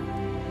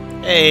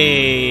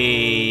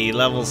 Hey,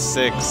 level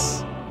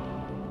 6.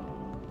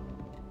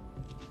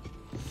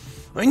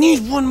 I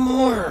need one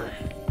more.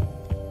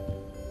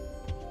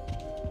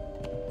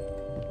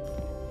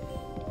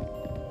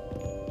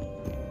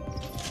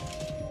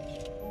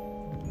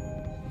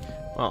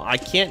 Well, I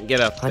can't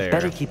get up there. I'd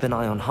better keep an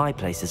eye on high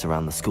places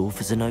around the school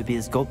for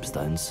Zenobia's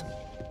gobstones.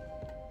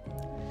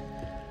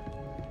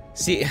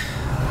 See,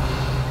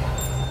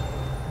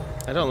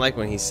 I don't like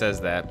when he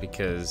says that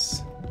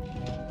because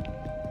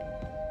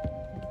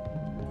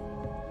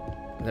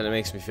then it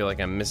makes me feel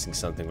like I'm missing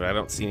something, but I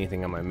don't see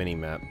anything on my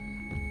mini-map.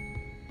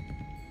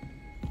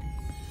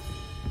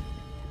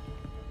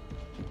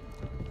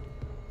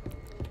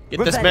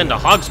 Get this man to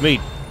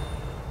Hogsmeade.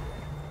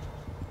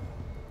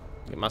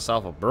 Get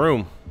myself a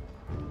broom.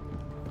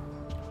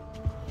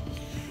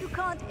 You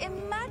can't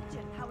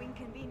imagine how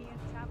inconvenient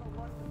travel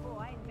was before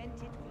I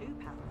invented blue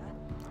powder.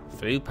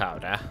 Blue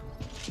powder.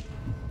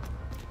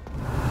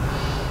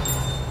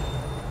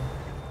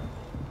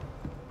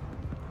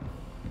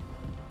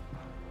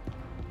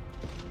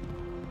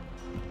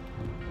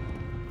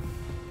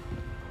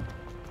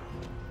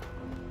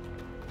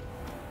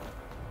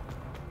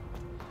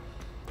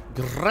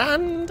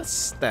 Grand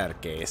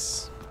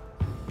staircase.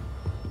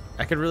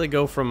 I could really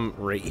go from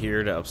right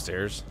here to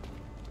upstairs.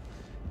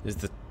 Is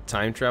the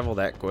time travel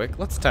that quick?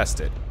 Let's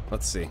test it.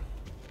 Let's see.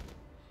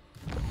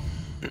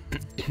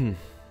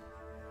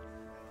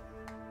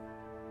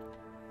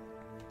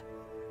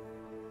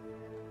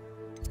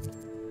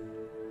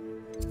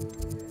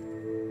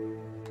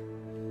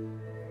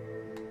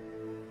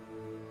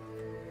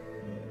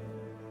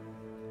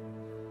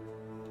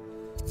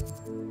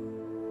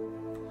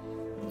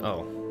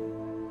 Oh.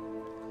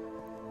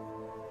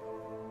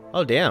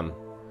 Oh, damn.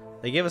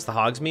 They gave us the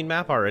Hogsmeade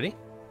map already?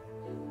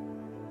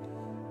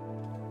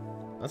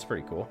 That's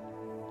pretty cool.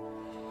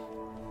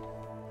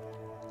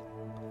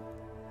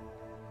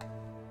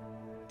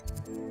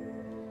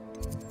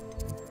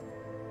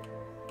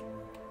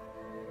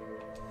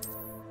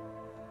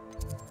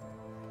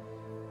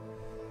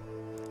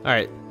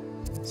 Alright.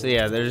 So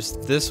yeah, there's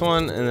this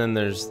one, and then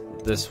there's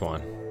this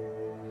one.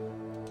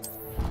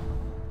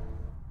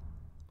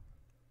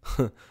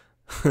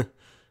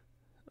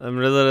 I'm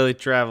literally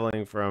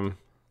traveling from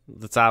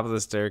the top of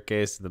the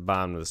staircase to the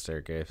bottom of the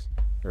staircase,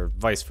 or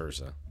vice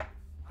versa.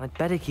 I'd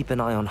better keep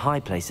an eye on high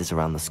places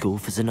around the school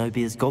for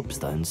Zenobia's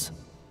gobstones.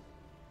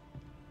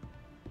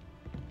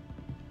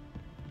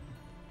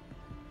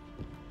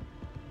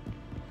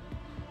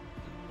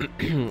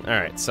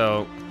 Alright,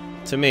 so,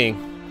 to me,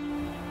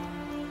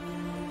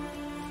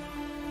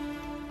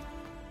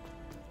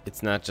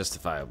 it's not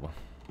justifiable.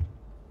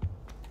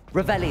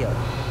 Revelio.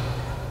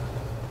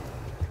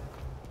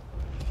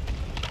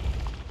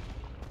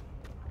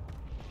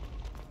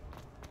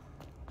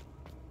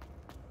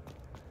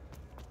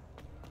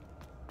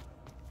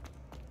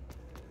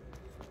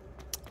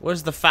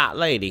 Where's the fat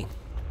lady?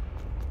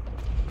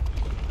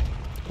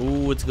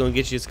 Ooh, it's gonna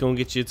get you, it's gonna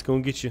get you, it's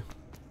gonna get you.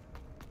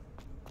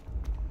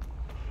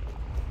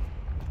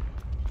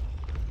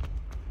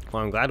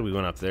 Well, I'm glad we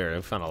went up there. I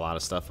found a lot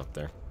of stuff up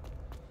there.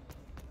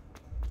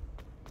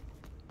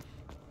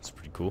 It's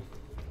pretty cool.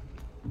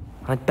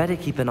 I'd better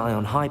keep an eye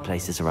on high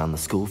places around the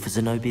school for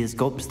Zenobia's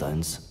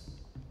gobstones.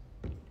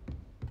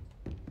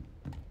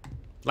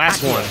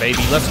 Last one,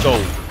 baby. Let's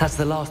go. That's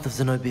the last of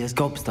Zenobia's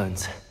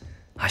gobstones.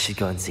 I should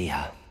go and see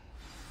her.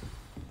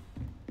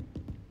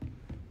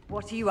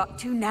 What are you up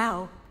to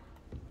now?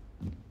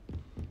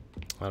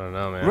 I don't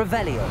know, man.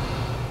 Revelio.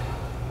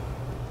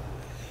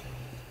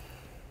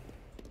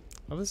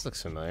 Oh, this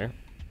looks familiar.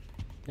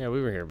 Yeah,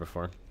 we were here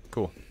before.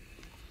 Cool.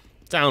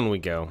 Down we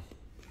go.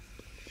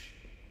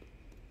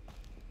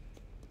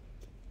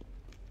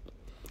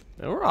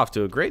 And we're off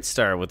to a great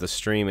start with the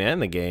stream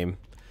and the game.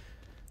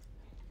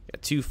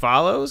 Got 2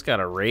 follows, got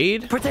a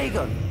raid.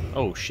 Protego.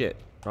 Oh, shit.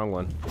 Wrong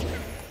one.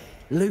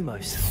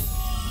 Lumos.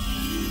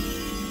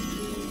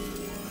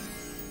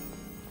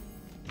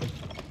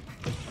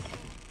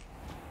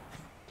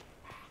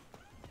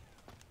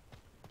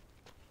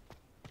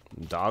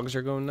 Dogs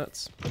are going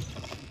nuts.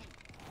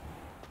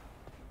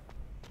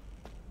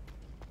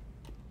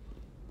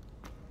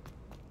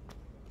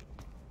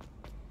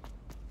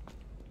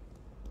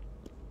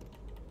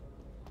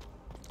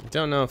 I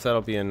don't know if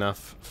that'll be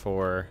enough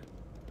for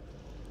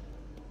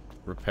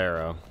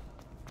Reparo.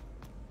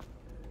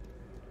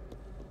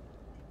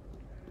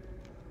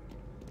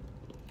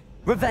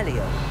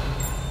 Revelio.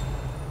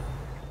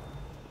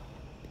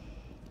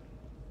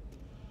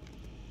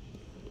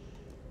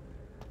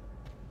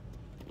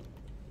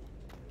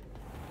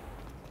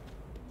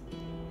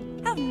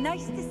 How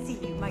nice to see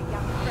you, my young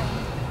friend.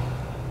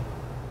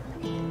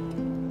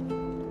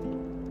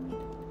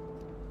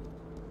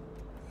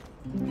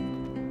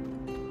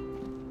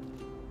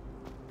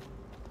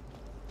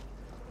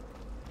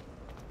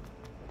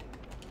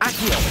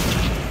 Accio.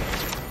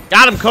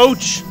 Got him,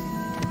 coach!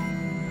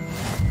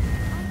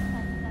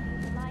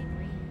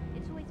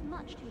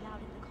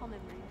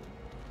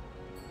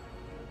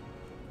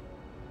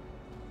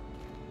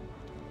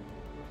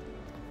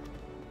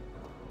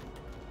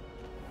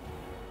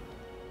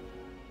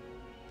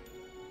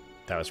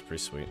 That was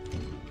pretty sweet.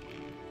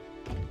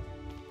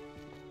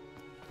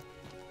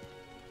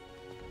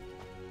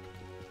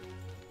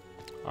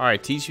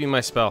 Alright, teach me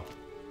my spell.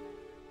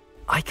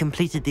 I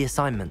completed the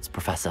assignments,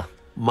 Professor.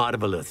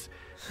 Marvelous.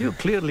 You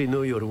clearly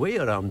know your way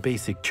around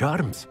basic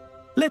charms.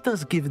 Let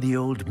us give the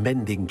old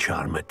mending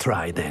charm a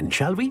try then,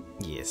 shall we?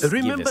 Yes.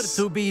 Remember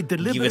to be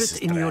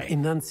deliberate in your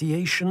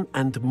enunciation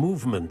and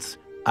movements.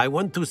 I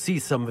want to see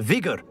some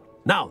vigor.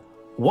 Now,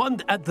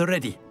 wand at the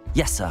ready.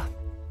 Yes, sir.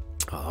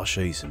 Oh, I'll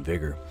show you some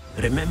vigor.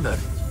 Remember,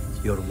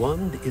 your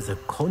wand is a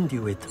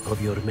conduit of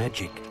your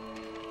magic.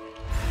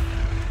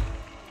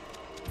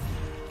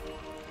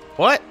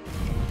 What?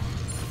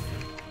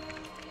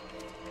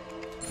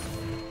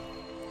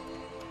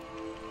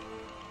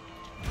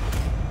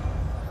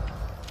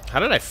 How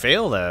did I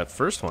fail that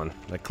first one?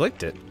 I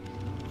clicked it.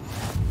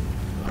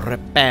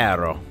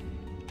 Reparo.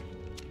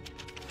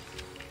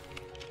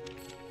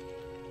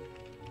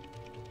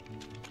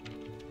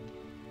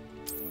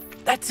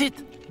 That's it.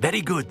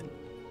 Very good.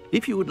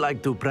 If you would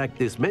like to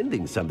practice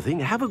mending something,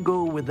 have a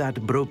go with that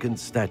broken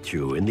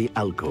statue in the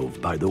alcove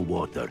by the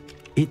water.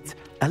 It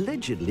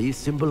allegedly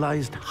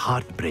symbolized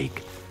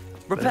heartbreak.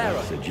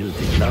 Reparo. A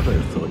jilted lover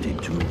thought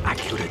it too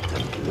accurate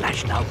and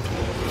lashed out.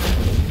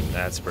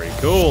 That's pretty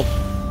cool.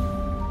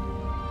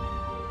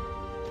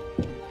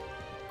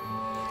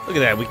 Look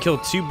at that. We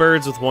killed 2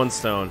 birds with 1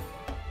 stone.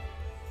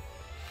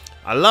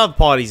 I love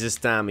parties this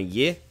time of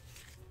year.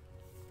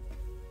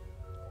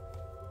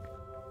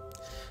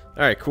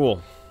 Alright,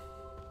 cool.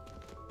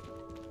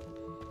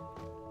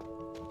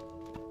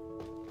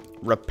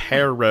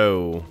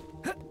 Reparo.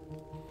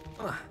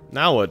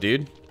 Now what,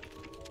 dude?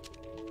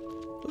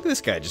 Look at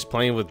this guy just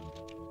playing with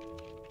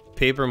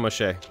paper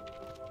mache.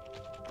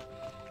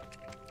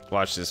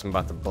 Watch this. I'm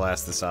about to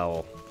blast this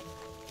owl.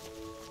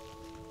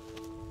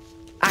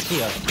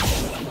 Accio.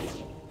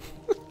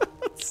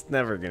 It's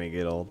never gonna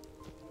get old.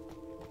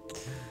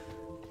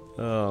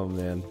 Oh,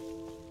 man.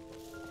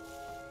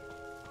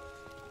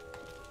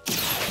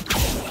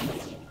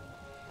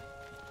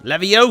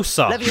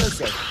 Leviosa.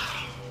 Leviosa.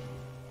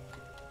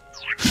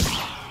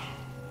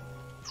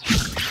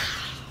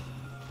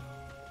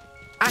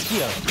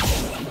 Accio.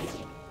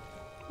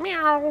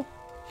 Meow.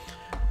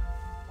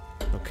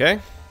 Okay.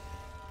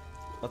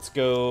 Let's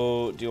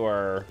go do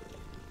our...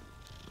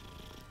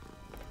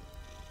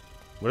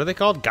 What are they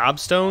called?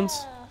 Gobstones?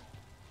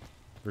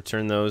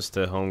 Return those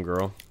to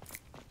homegirl.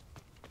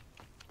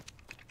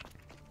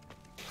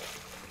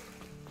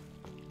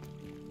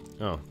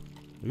 Oh.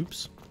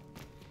 Oops.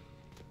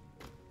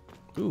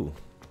 Ooh.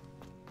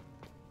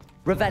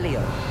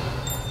 Revelio.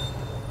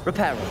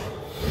 Reparo.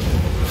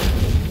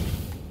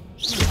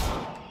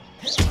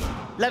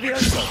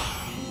 Levioso.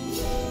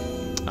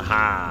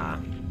 Aha.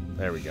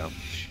 There we go.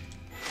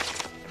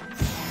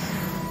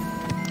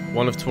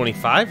 1 of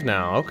 25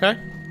 now. Okay.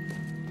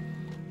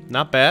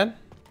 Not bad.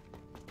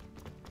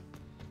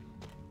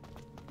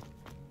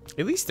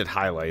 At least it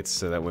highlights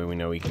so that way we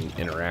know we can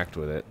interact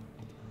with it.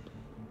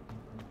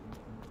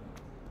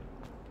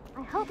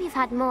 I hope you've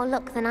had more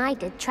luck than I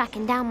did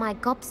tracking down my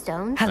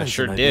gobstones. Hello, I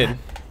sure Zenobia. did.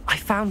 I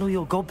found all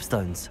your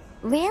gobstones.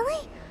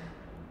 Really?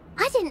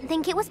 I didn't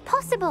think it was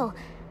possible.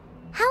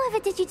 However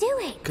did you do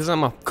it? Because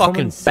I'm a fucking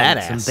Common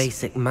sense badass. and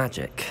basic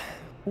magic.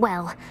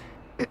 Well,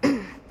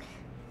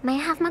 may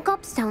I have my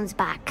gobstones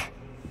back?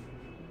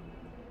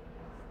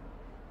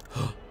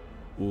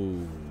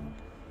 Ooh.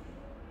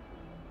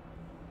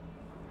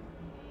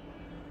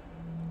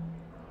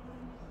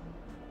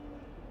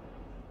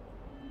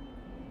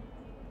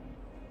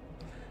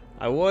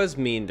 I was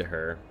mean to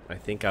her. I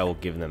think I will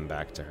give them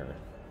back to her.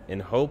 In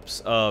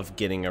hopes of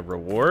getting a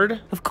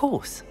reward. Of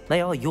course.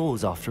 They are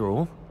yours after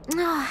all.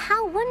 Oh,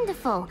 how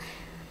wonderful.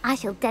 I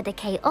shall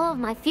dedicate all of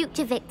my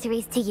future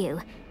victories to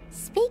you.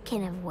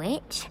 Speaking of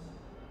which,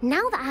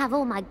 now that I have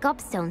all my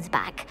gobstones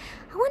back,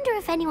 I wonder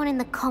if anyone in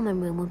the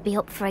common room would be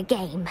up for a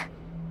game.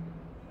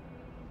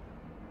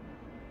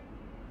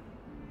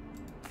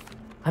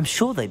 I'm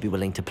sure they'd be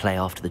willing to play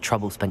after the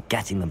trouble spent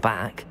getting them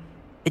back.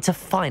 It's a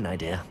fine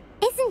idea.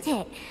 Isn't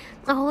it?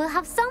 Oh, we'll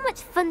have so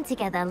much fun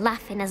together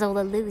laughing as all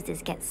the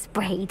losers get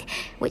sprayed,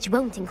 which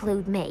won't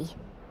include me.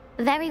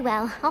 Very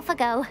well, off I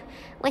go.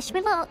 Wish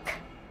me luck.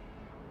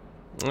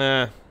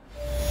 Good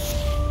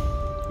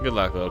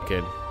luck, little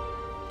kid.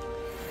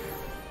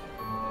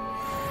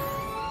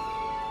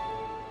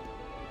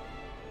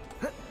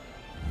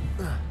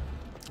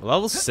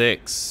 Level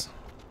 6.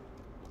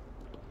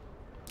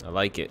 I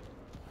like it.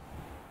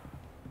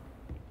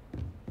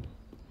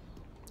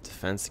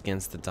 Defense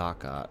against the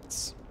Dock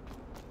Odds.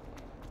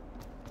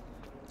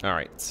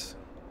 Alright.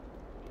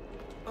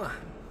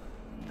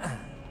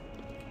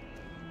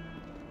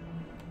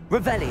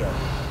 Revelio.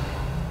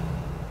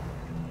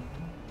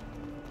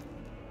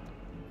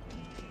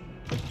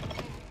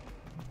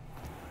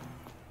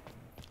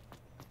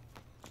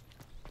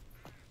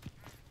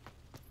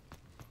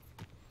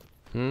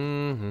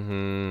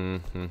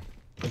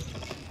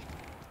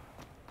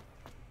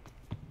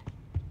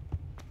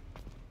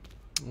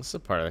 This is a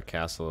part of the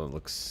castle that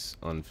looks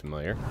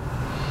unfamiliar.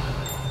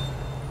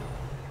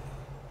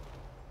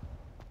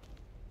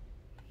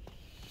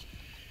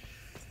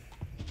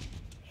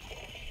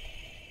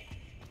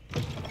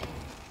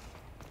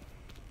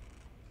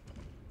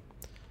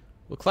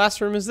 What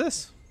classroom is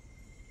this?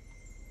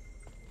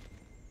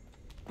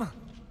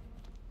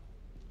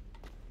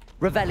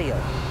 Revelio.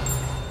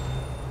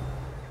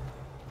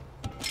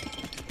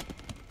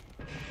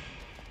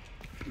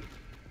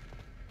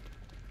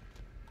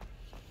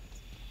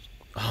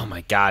 Oh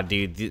my god,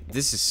 dude.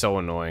 This is so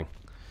annoying.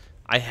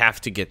 I have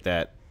to get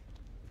that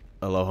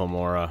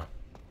Alohomora.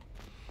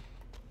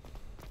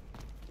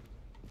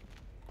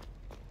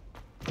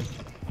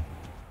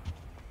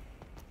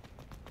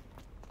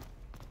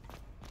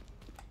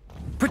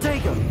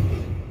 Protego.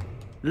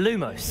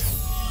 Lumos.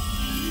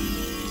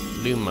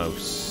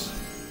 Lumos.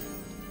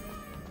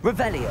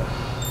 Revelio.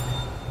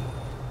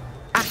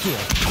 Accio.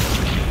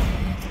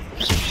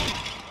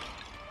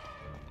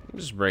 I'm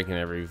just breaking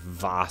every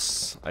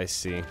Voss I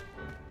see.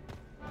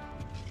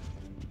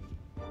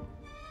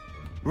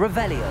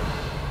 Revelio.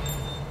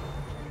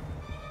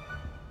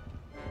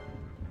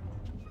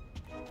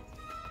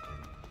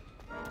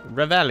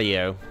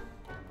 Revelio.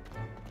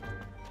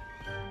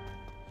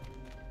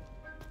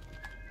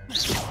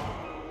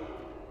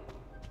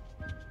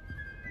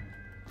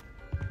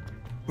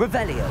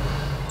 Revelio.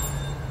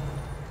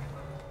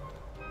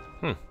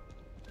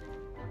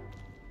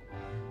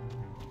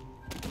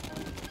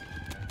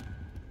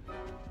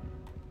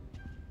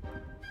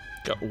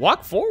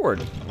 Walk forward.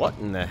 What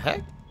in the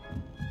heck?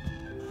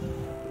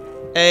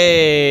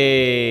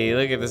 Hey,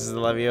 look at this is the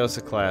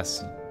Leviosa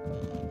class.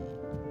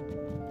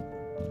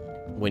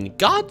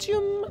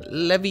 Wingardium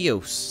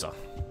Leviosa.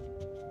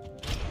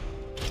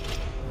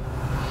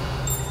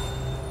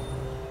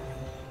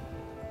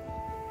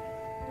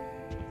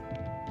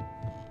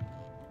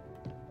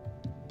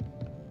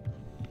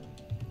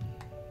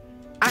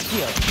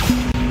 Accio.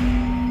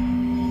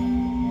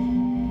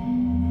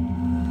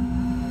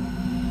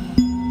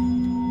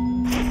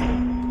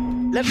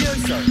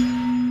 Levioso.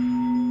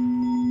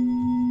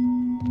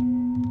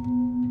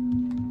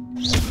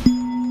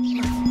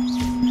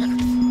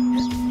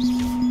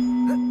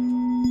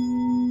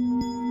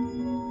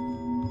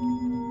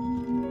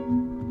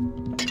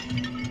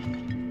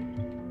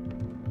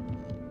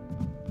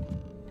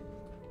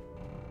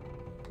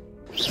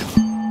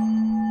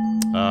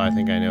 Oh, I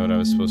think I know what I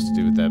was supposed to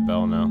do with that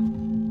bell now.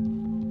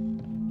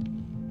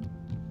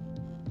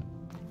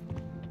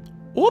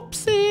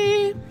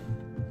 Whoopsie!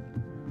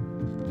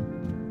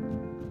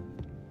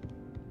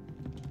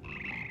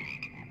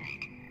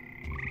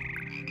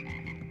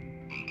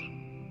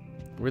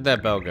 Where'd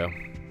that bell go?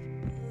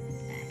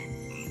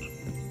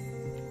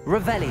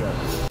 Revelio.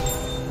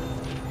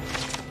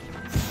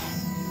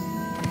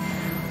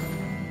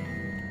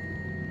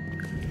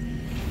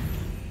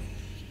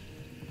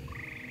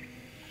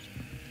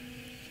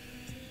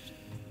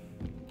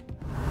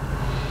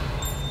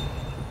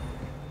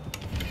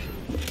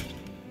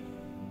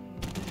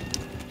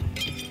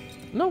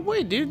 No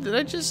way, dude. Did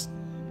I just...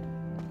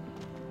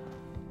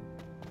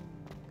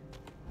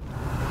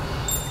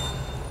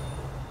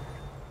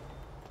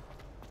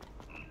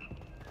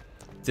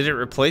 Did it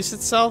replace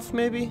itself,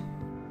 maybe?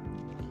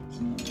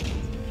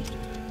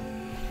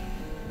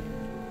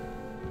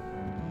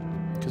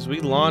 Because we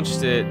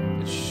launched it.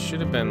 It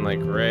should have been, like,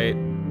 right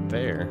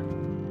there.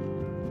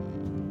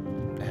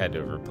 It had to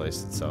have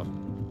replaced itself.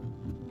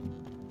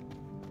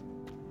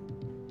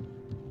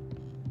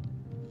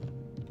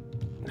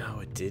 No,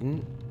 it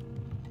didn't?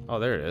 Oh,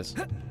 there it is.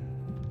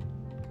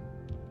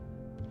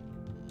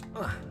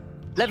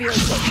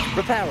 Levioso.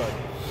 Reparo.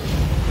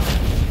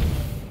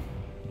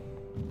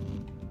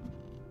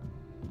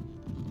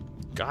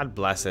 God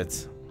bless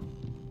it.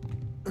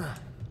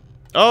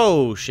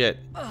 Oh, shit.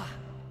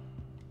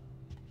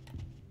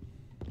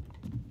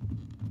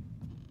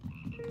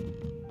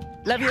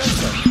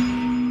 Levioso.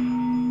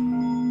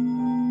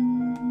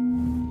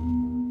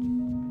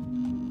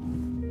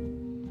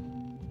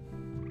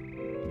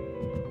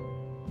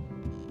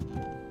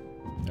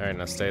 Alright,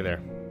 now stay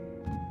there.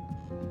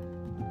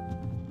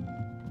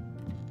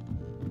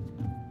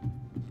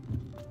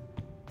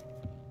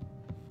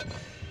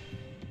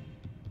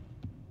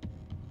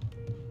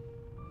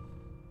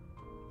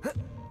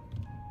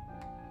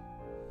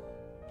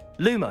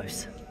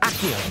 Lumos.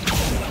 Accio.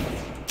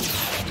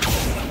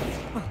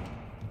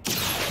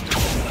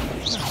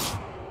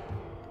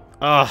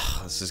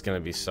 Ugh, this is gonna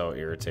be so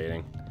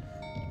irritating.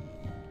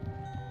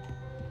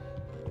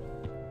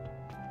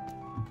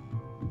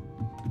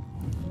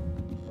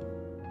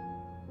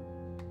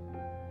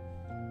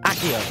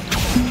 Accio.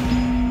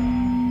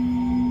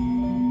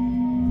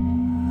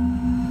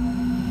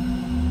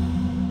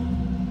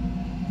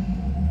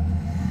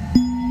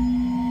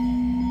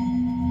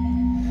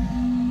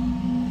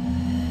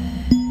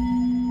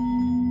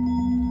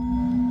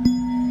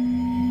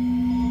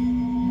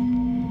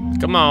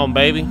 Come on,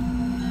 baby.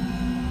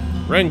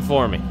 Ring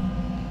for me.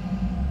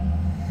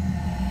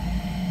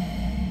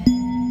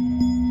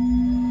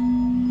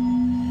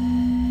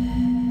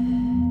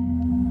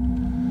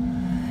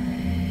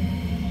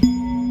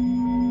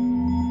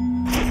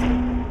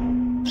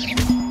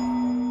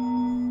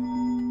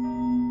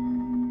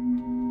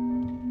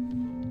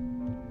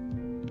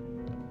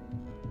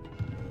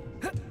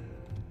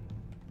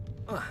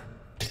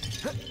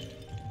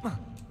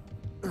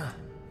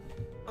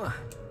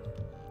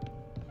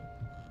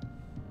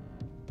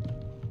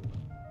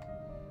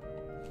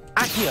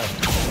 Accio.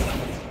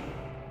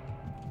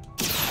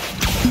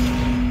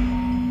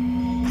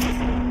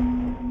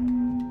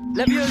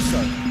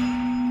 Levioso.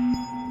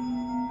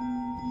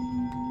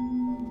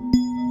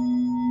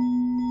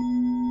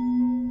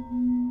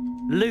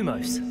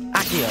 Lumos.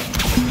 Accio.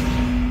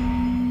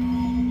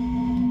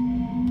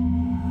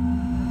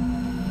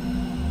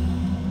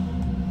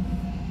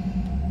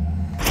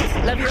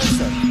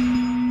 Levioso.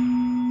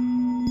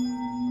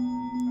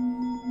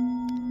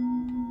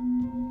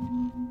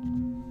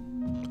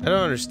 I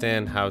don't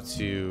understand how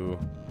to...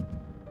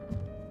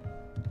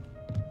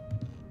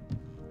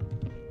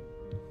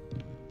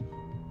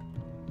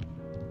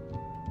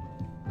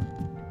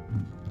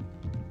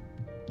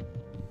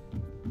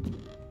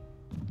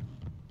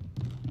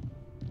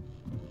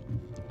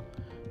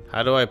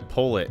 How do I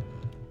pull it?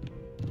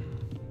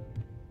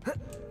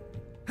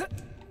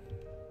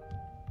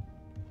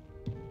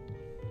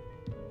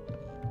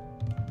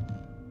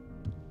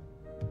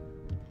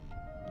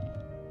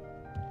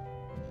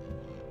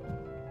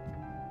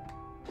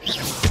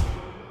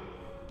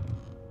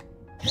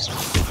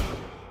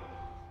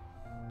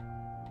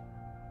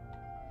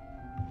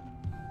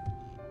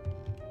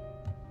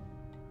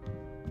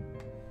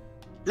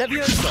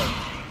 Levioso.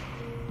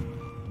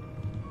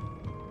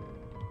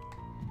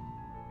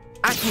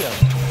 Accio.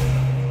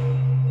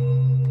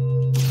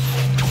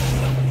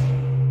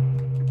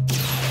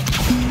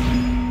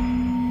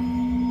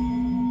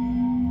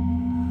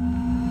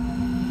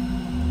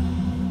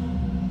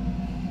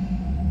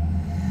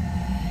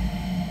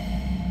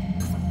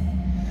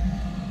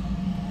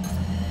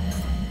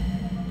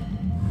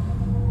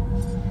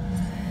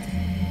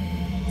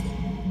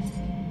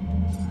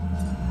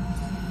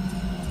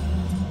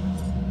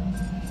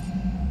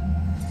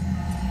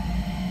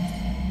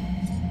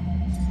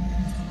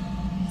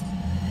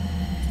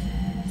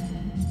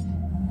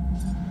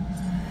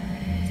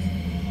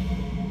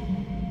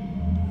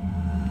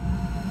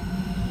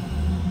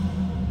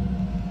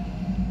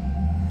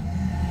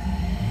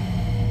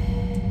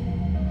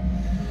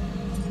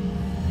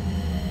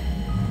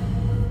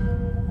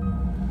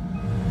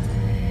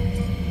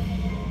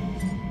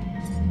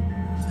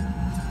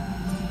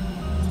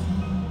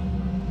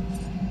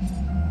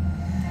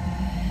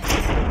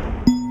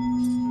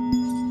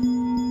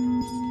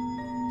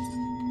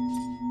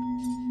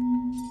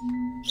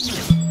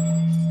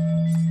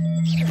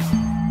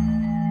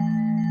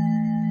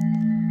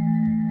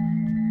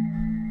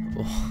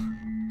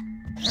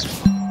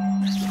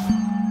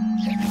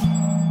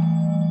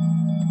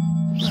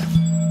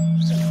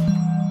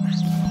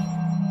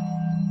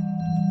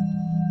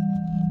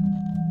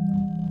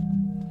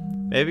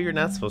 Maybe you're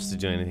not supposed to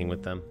do anything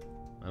with them.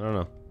 I don't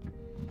know.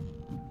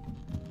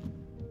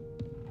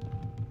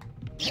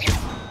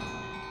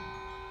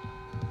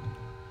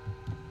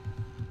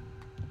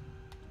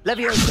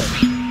 Levioso.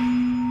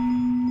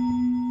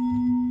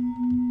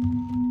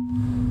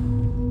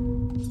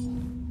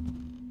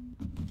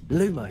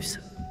 Lumos.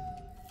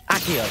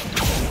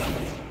 Accio.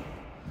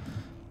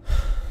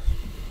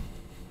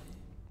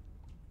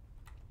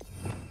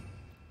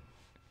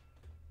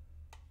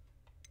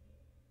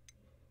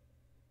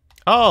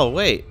 Oh,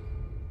 wait.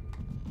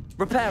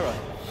 Reparo.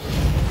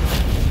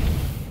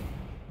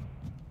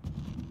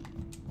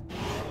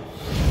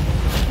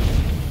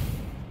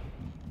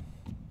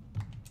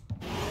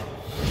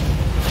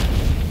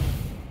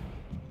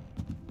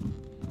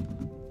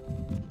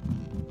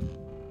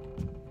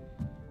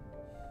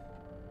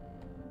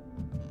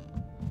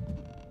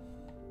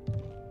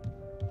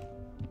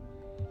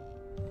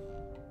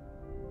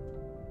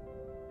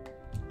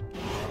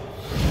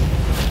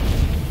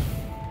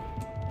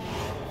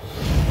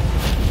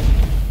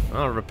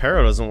 Oh,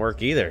 Reparo doesn't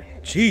work either.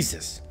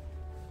 Jesus.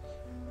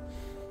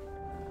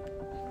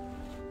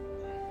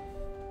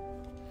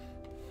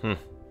 I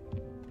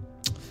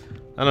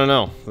don't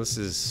know. This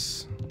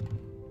is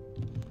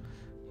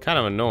kind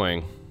of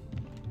annoying.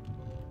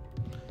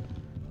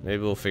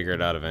 Maybe we'll figure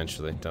it out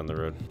eventually down the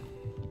road.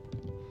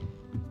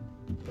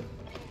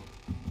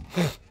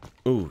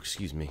 Ooh,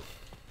 excuse me.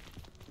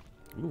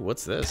 Ooh,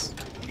 what's this?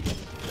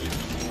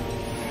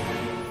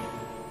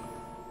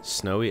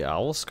 Snowy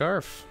owl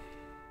scarf.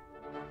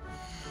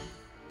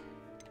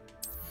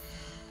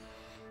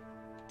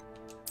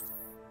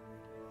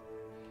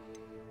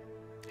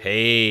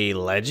 Hey,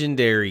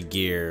 legendary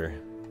gear.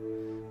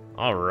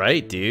 All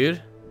right, dude.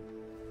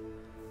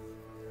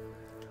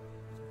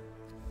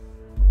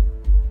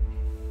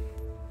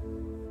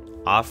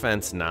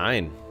 Offense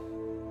 9.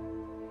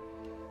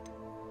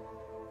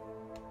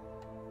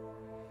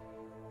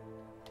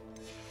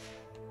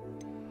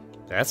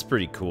 That's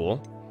pretty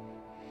cool.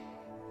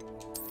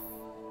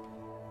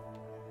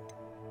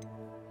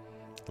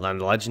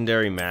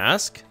 Legendary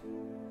mask.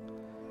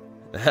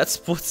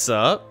 That's what's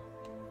up.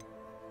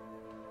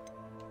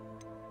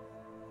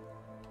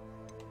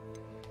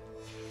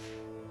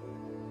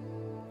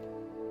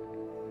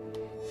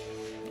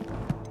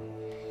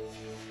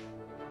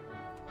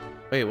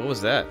 Wait, what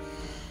was that?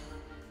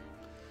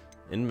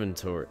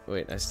 Inventory.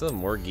 Wait, I still have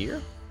more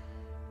gear?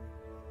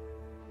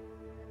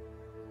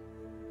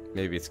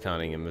 Maybe it's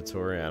counting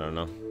inventory, I don't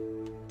know.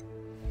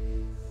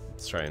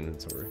 Let's try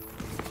inventory.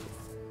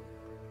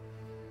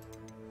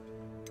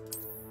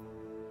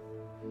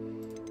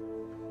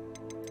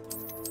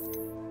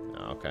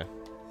 Oh, okay.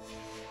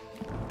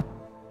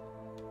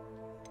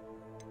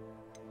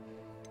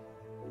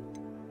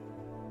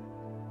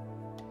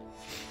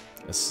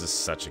 This is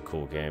such a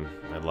cool game.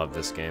 I love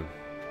this game.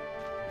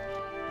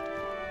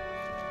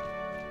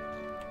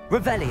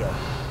 Revelio.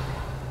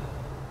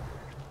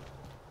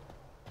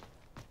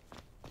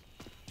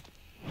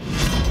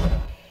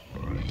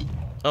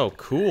 Oh,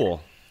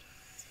 cool.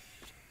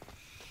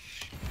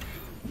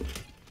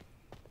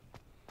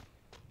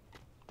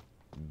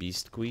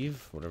 Beast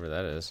Queeve, whatever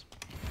that is.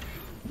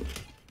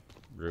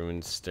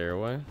 Ruined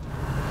stairway.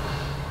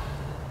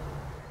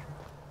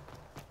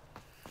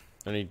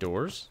 Any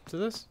doors to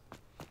this?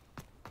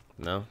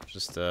 No,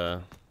 just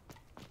so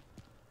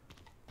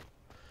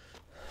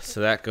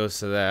that goes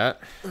to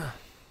that.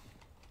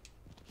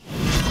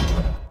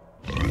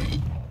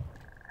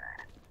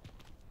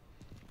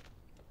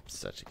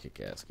 Such a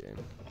kick-ass game.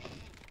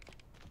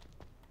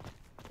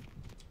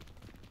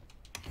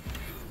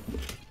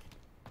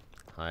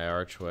 High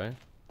archway.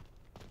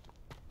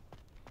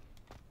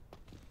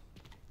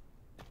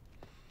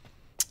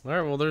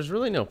 Alright, well, there's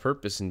really no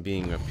purpose in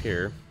being up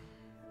here.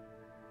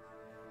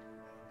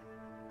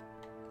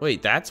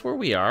 Wait, that's where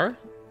we are?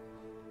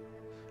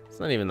 It's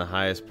not even the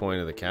highest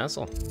point of the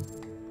castle.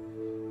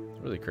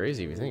 It's really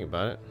crazy if you think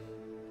about it.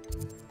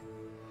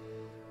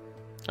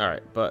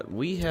 Alright, but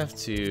we have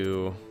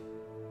to...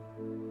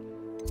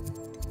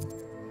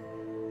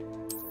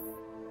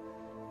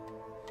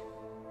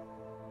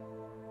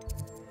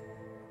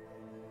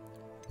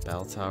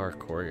 Bell Tower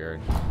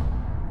Courtyard.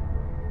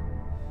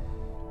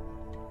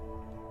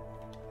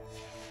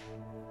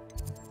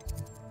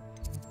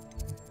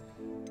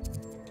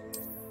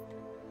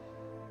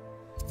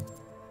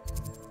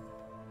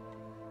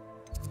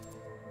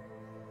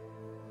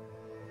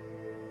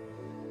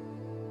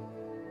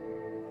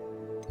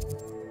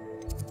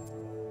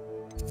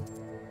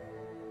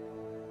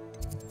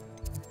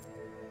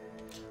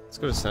 Let's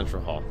go to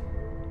Central Hall.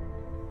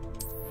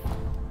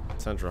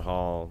 Central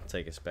Hall will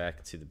take us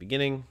back to the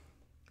beginning.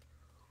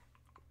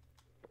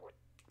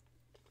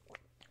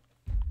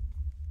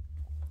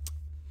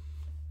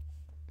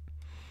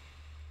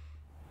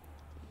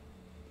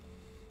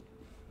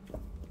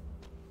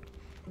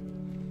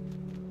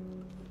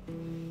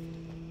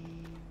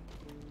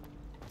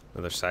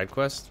 Another side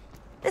quest?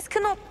 This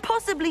cannot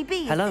possibly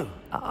be. Hello.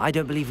 I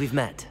don't believe we've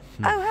met.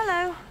 Oh,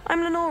 hello.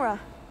 I'm Lenora.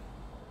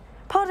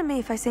 Pardon me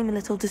if I seem a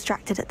little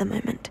distracted at the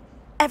moment.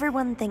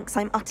 Everyone thinks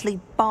I'm utterly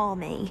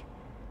balmy.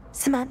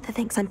 Samantha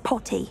thinks I'm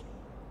potty.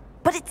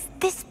 But it's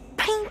this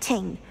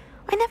painting.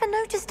 I never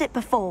noticed it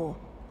before.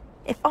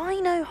 If I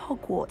know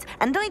Hogwarts,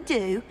 and I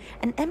do,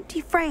 an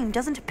empty frame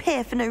doesn't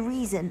appear for no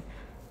reason.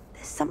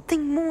 There's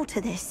something more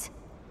to this.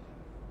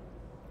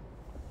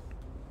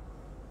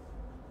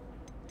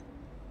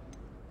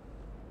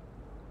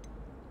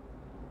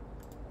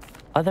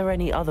 Are there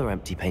any other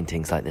empty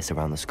paintings like this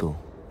around the school?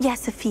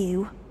 Yes, a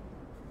few.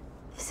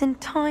 This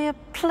entire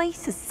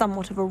place is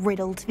somewhat of a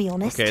riddle, to be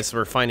honest. Okay, so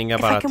we're finding out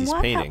about these paintings. If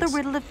I can work out the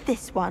riddle of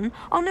this one,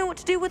 I'll know what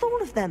to do with all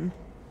of them.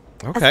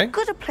 Okay. As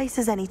good a place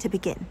as any to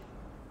begin.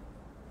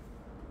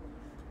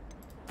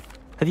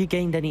 Have you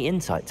gained any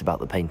insights about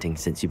the painting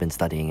since you've been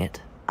studying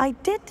it? I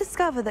did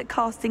discover that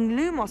casting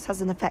Lumos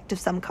has an effect of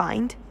some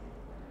kind.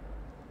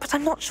 But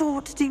I'm not sure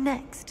what to do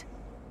next.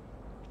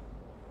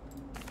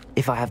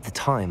 If I have the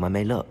time, I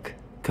may look.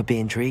 Could be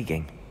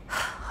intriguing.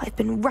 I've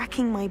been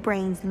racking my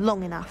brains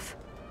long enough.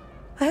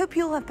 I hope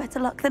you'll have better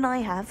luck than I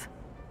have.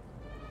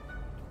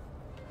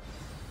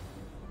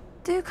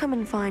 Do come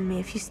and find me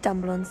if you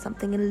stumble on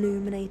something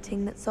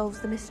illuminating that solves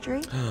the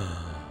mystery.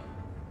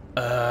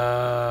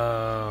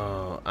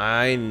 Oh,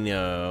 I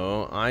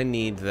know. I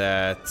need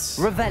that.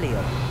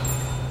 Revelio.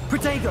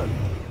 Protego.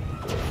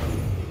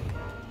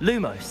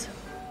 Lumos.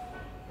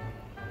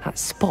 That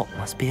spot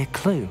must be a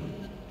clue.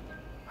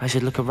 I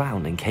should look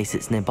around in case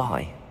it's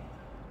nearby.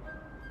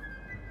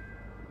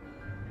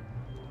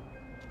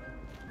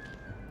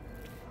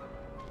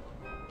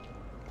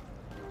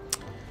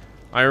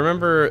 I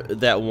remember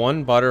that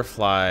one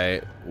butterfly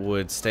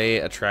would stay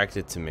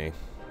attracted to me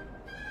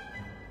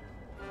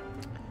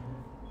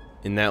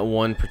in that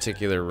one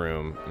particular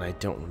room, and I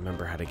don't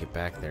remember how to get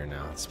back there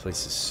now. This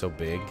place is so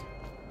big.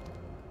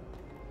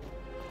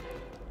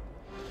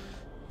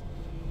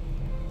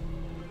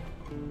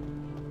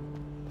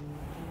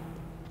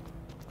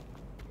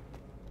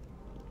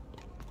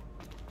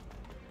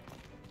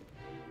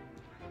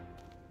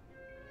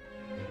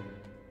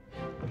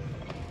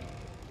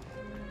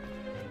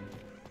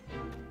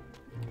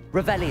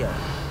 Revelio.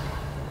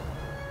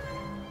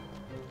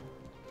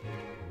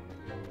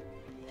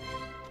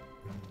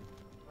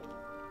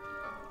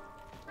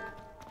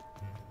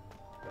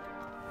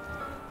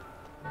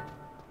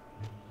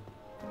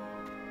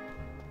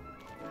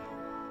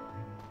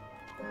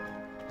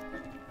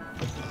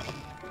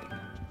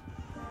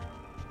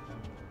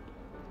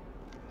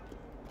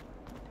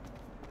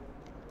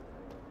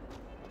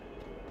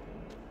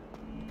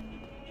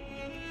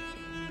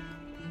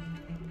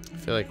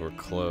 feel like we're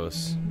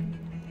close.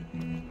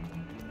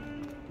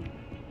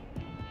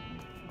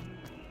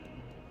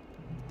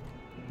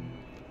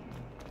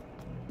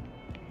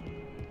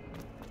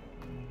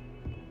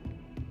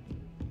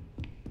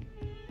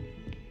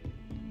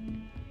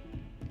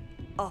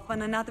 Off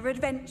on another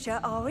adventure,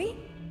 are we?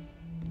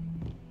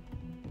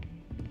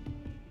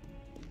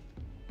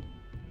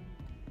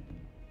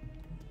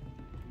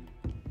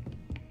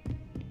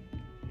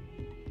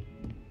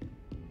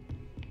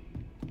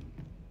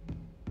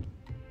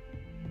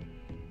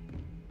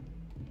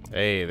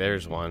 Hey,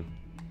 there's one.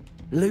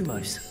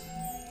 Lumos.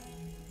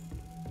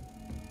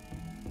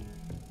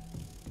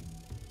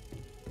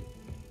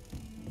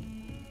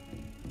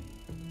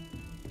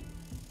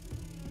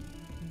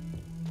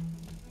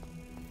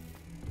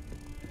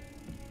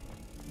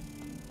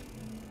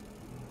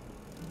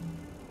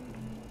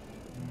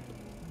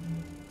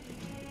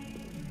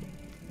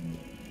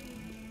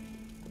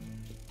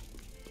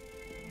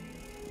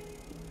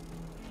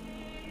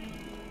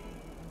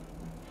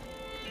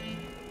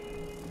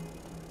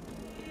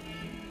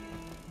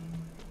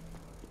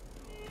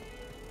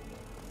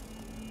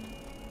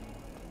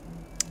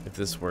 If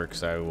this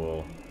works, I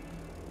will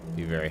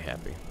be very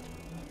happy.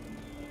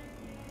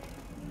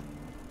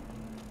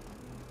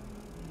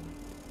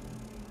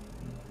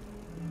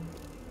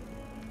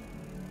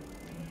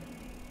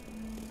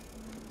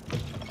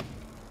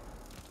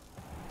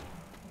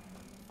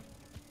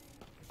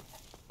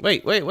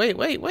 Wait.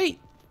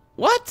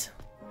 What?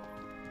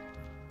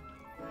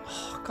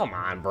 Oh, come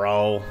on,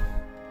 bro.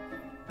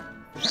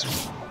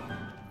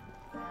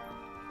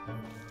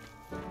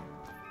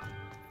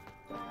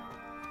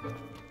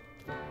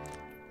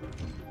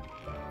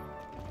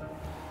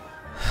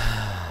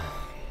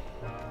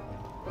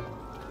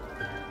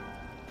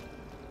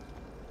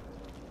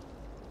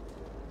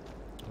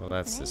 Well,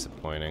 that's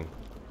disappointing.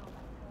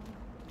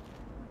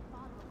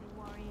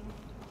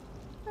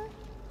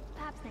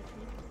 Perhaps next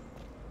week.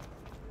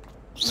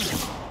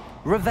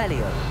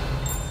 Revelio.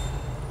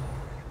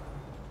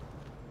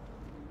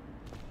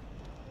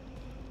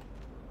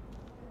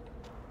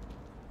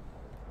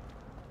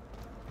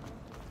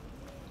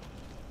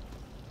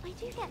 I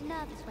do get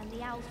nervous when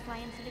the owls fly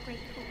into the Great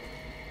Pool.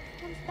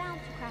 One's bound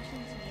to crash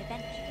into me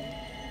eventually.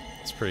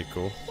 It's pretty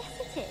cool.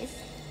 Yes, it is.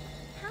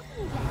 How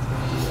can you let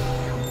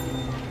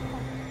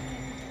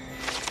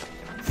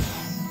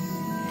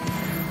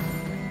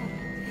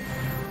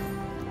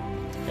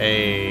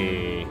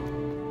Hey.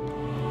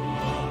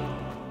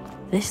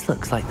 This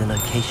looks like the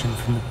location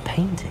from the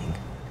painting.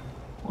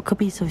 What could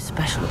be so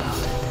special about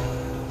it?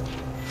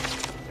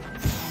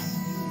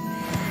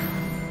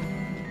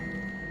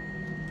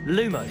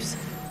 Lumos.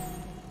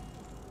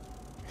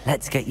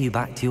 Let's get you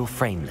back to your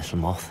frame, little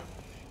moth.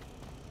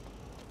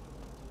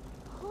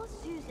 Poor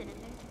Susan and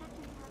those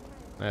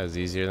second-hand That was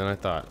easier than I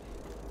thought.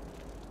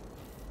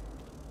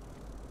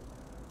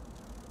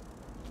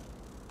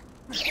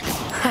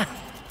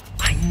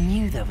 I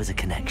knew there was a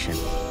connection.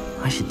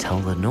 I should tell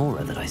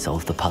Lenora that I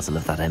solved the puzzle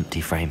of that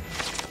empty frame.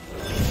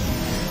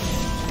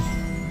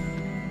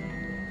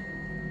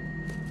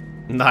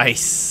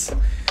 Nice.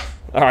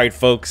 All right,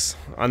 folks.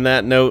 On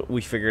that note,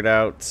 we figured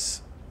out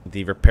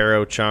the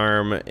Reparo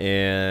charm,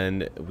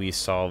 and we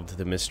solved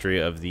the mystery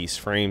of these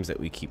frames that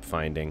we keep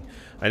finding.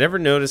 I never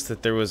noticed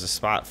that there was a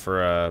spot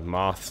for a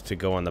moth to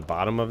go on the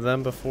bottom of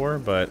them before,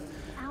 but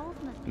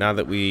now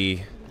that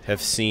we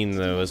have seen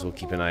those, we'll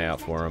keep an eye out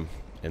for them,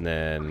 and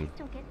then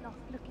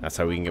that's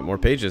how we can get more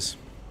pages.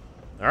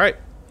 All right.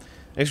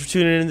 Thanks for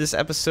tuning in to this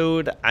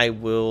episode. I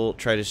will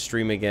try to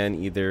stream again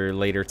either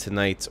later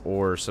tonight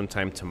or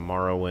sometime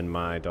tomorrow when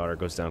my daughter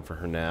goes down for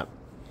her nap.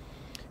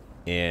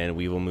 And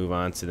we will move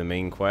on to the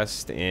main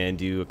quest and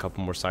do a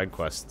couple more side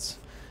quests.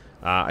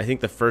 I think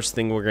the first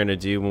thing we're going to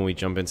do when we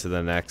jump into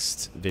the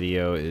next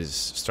video is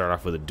start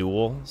off with a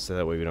duel, so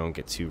that way we don't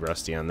get too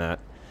rusty on that,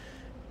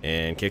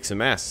 and kick some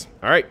ass.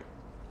 All right.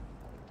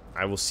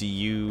 I will see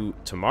you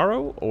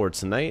tomorrow or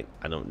tonight.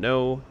 I don't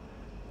know.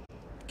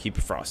 Keep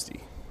it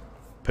frosty.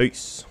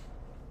 Peace.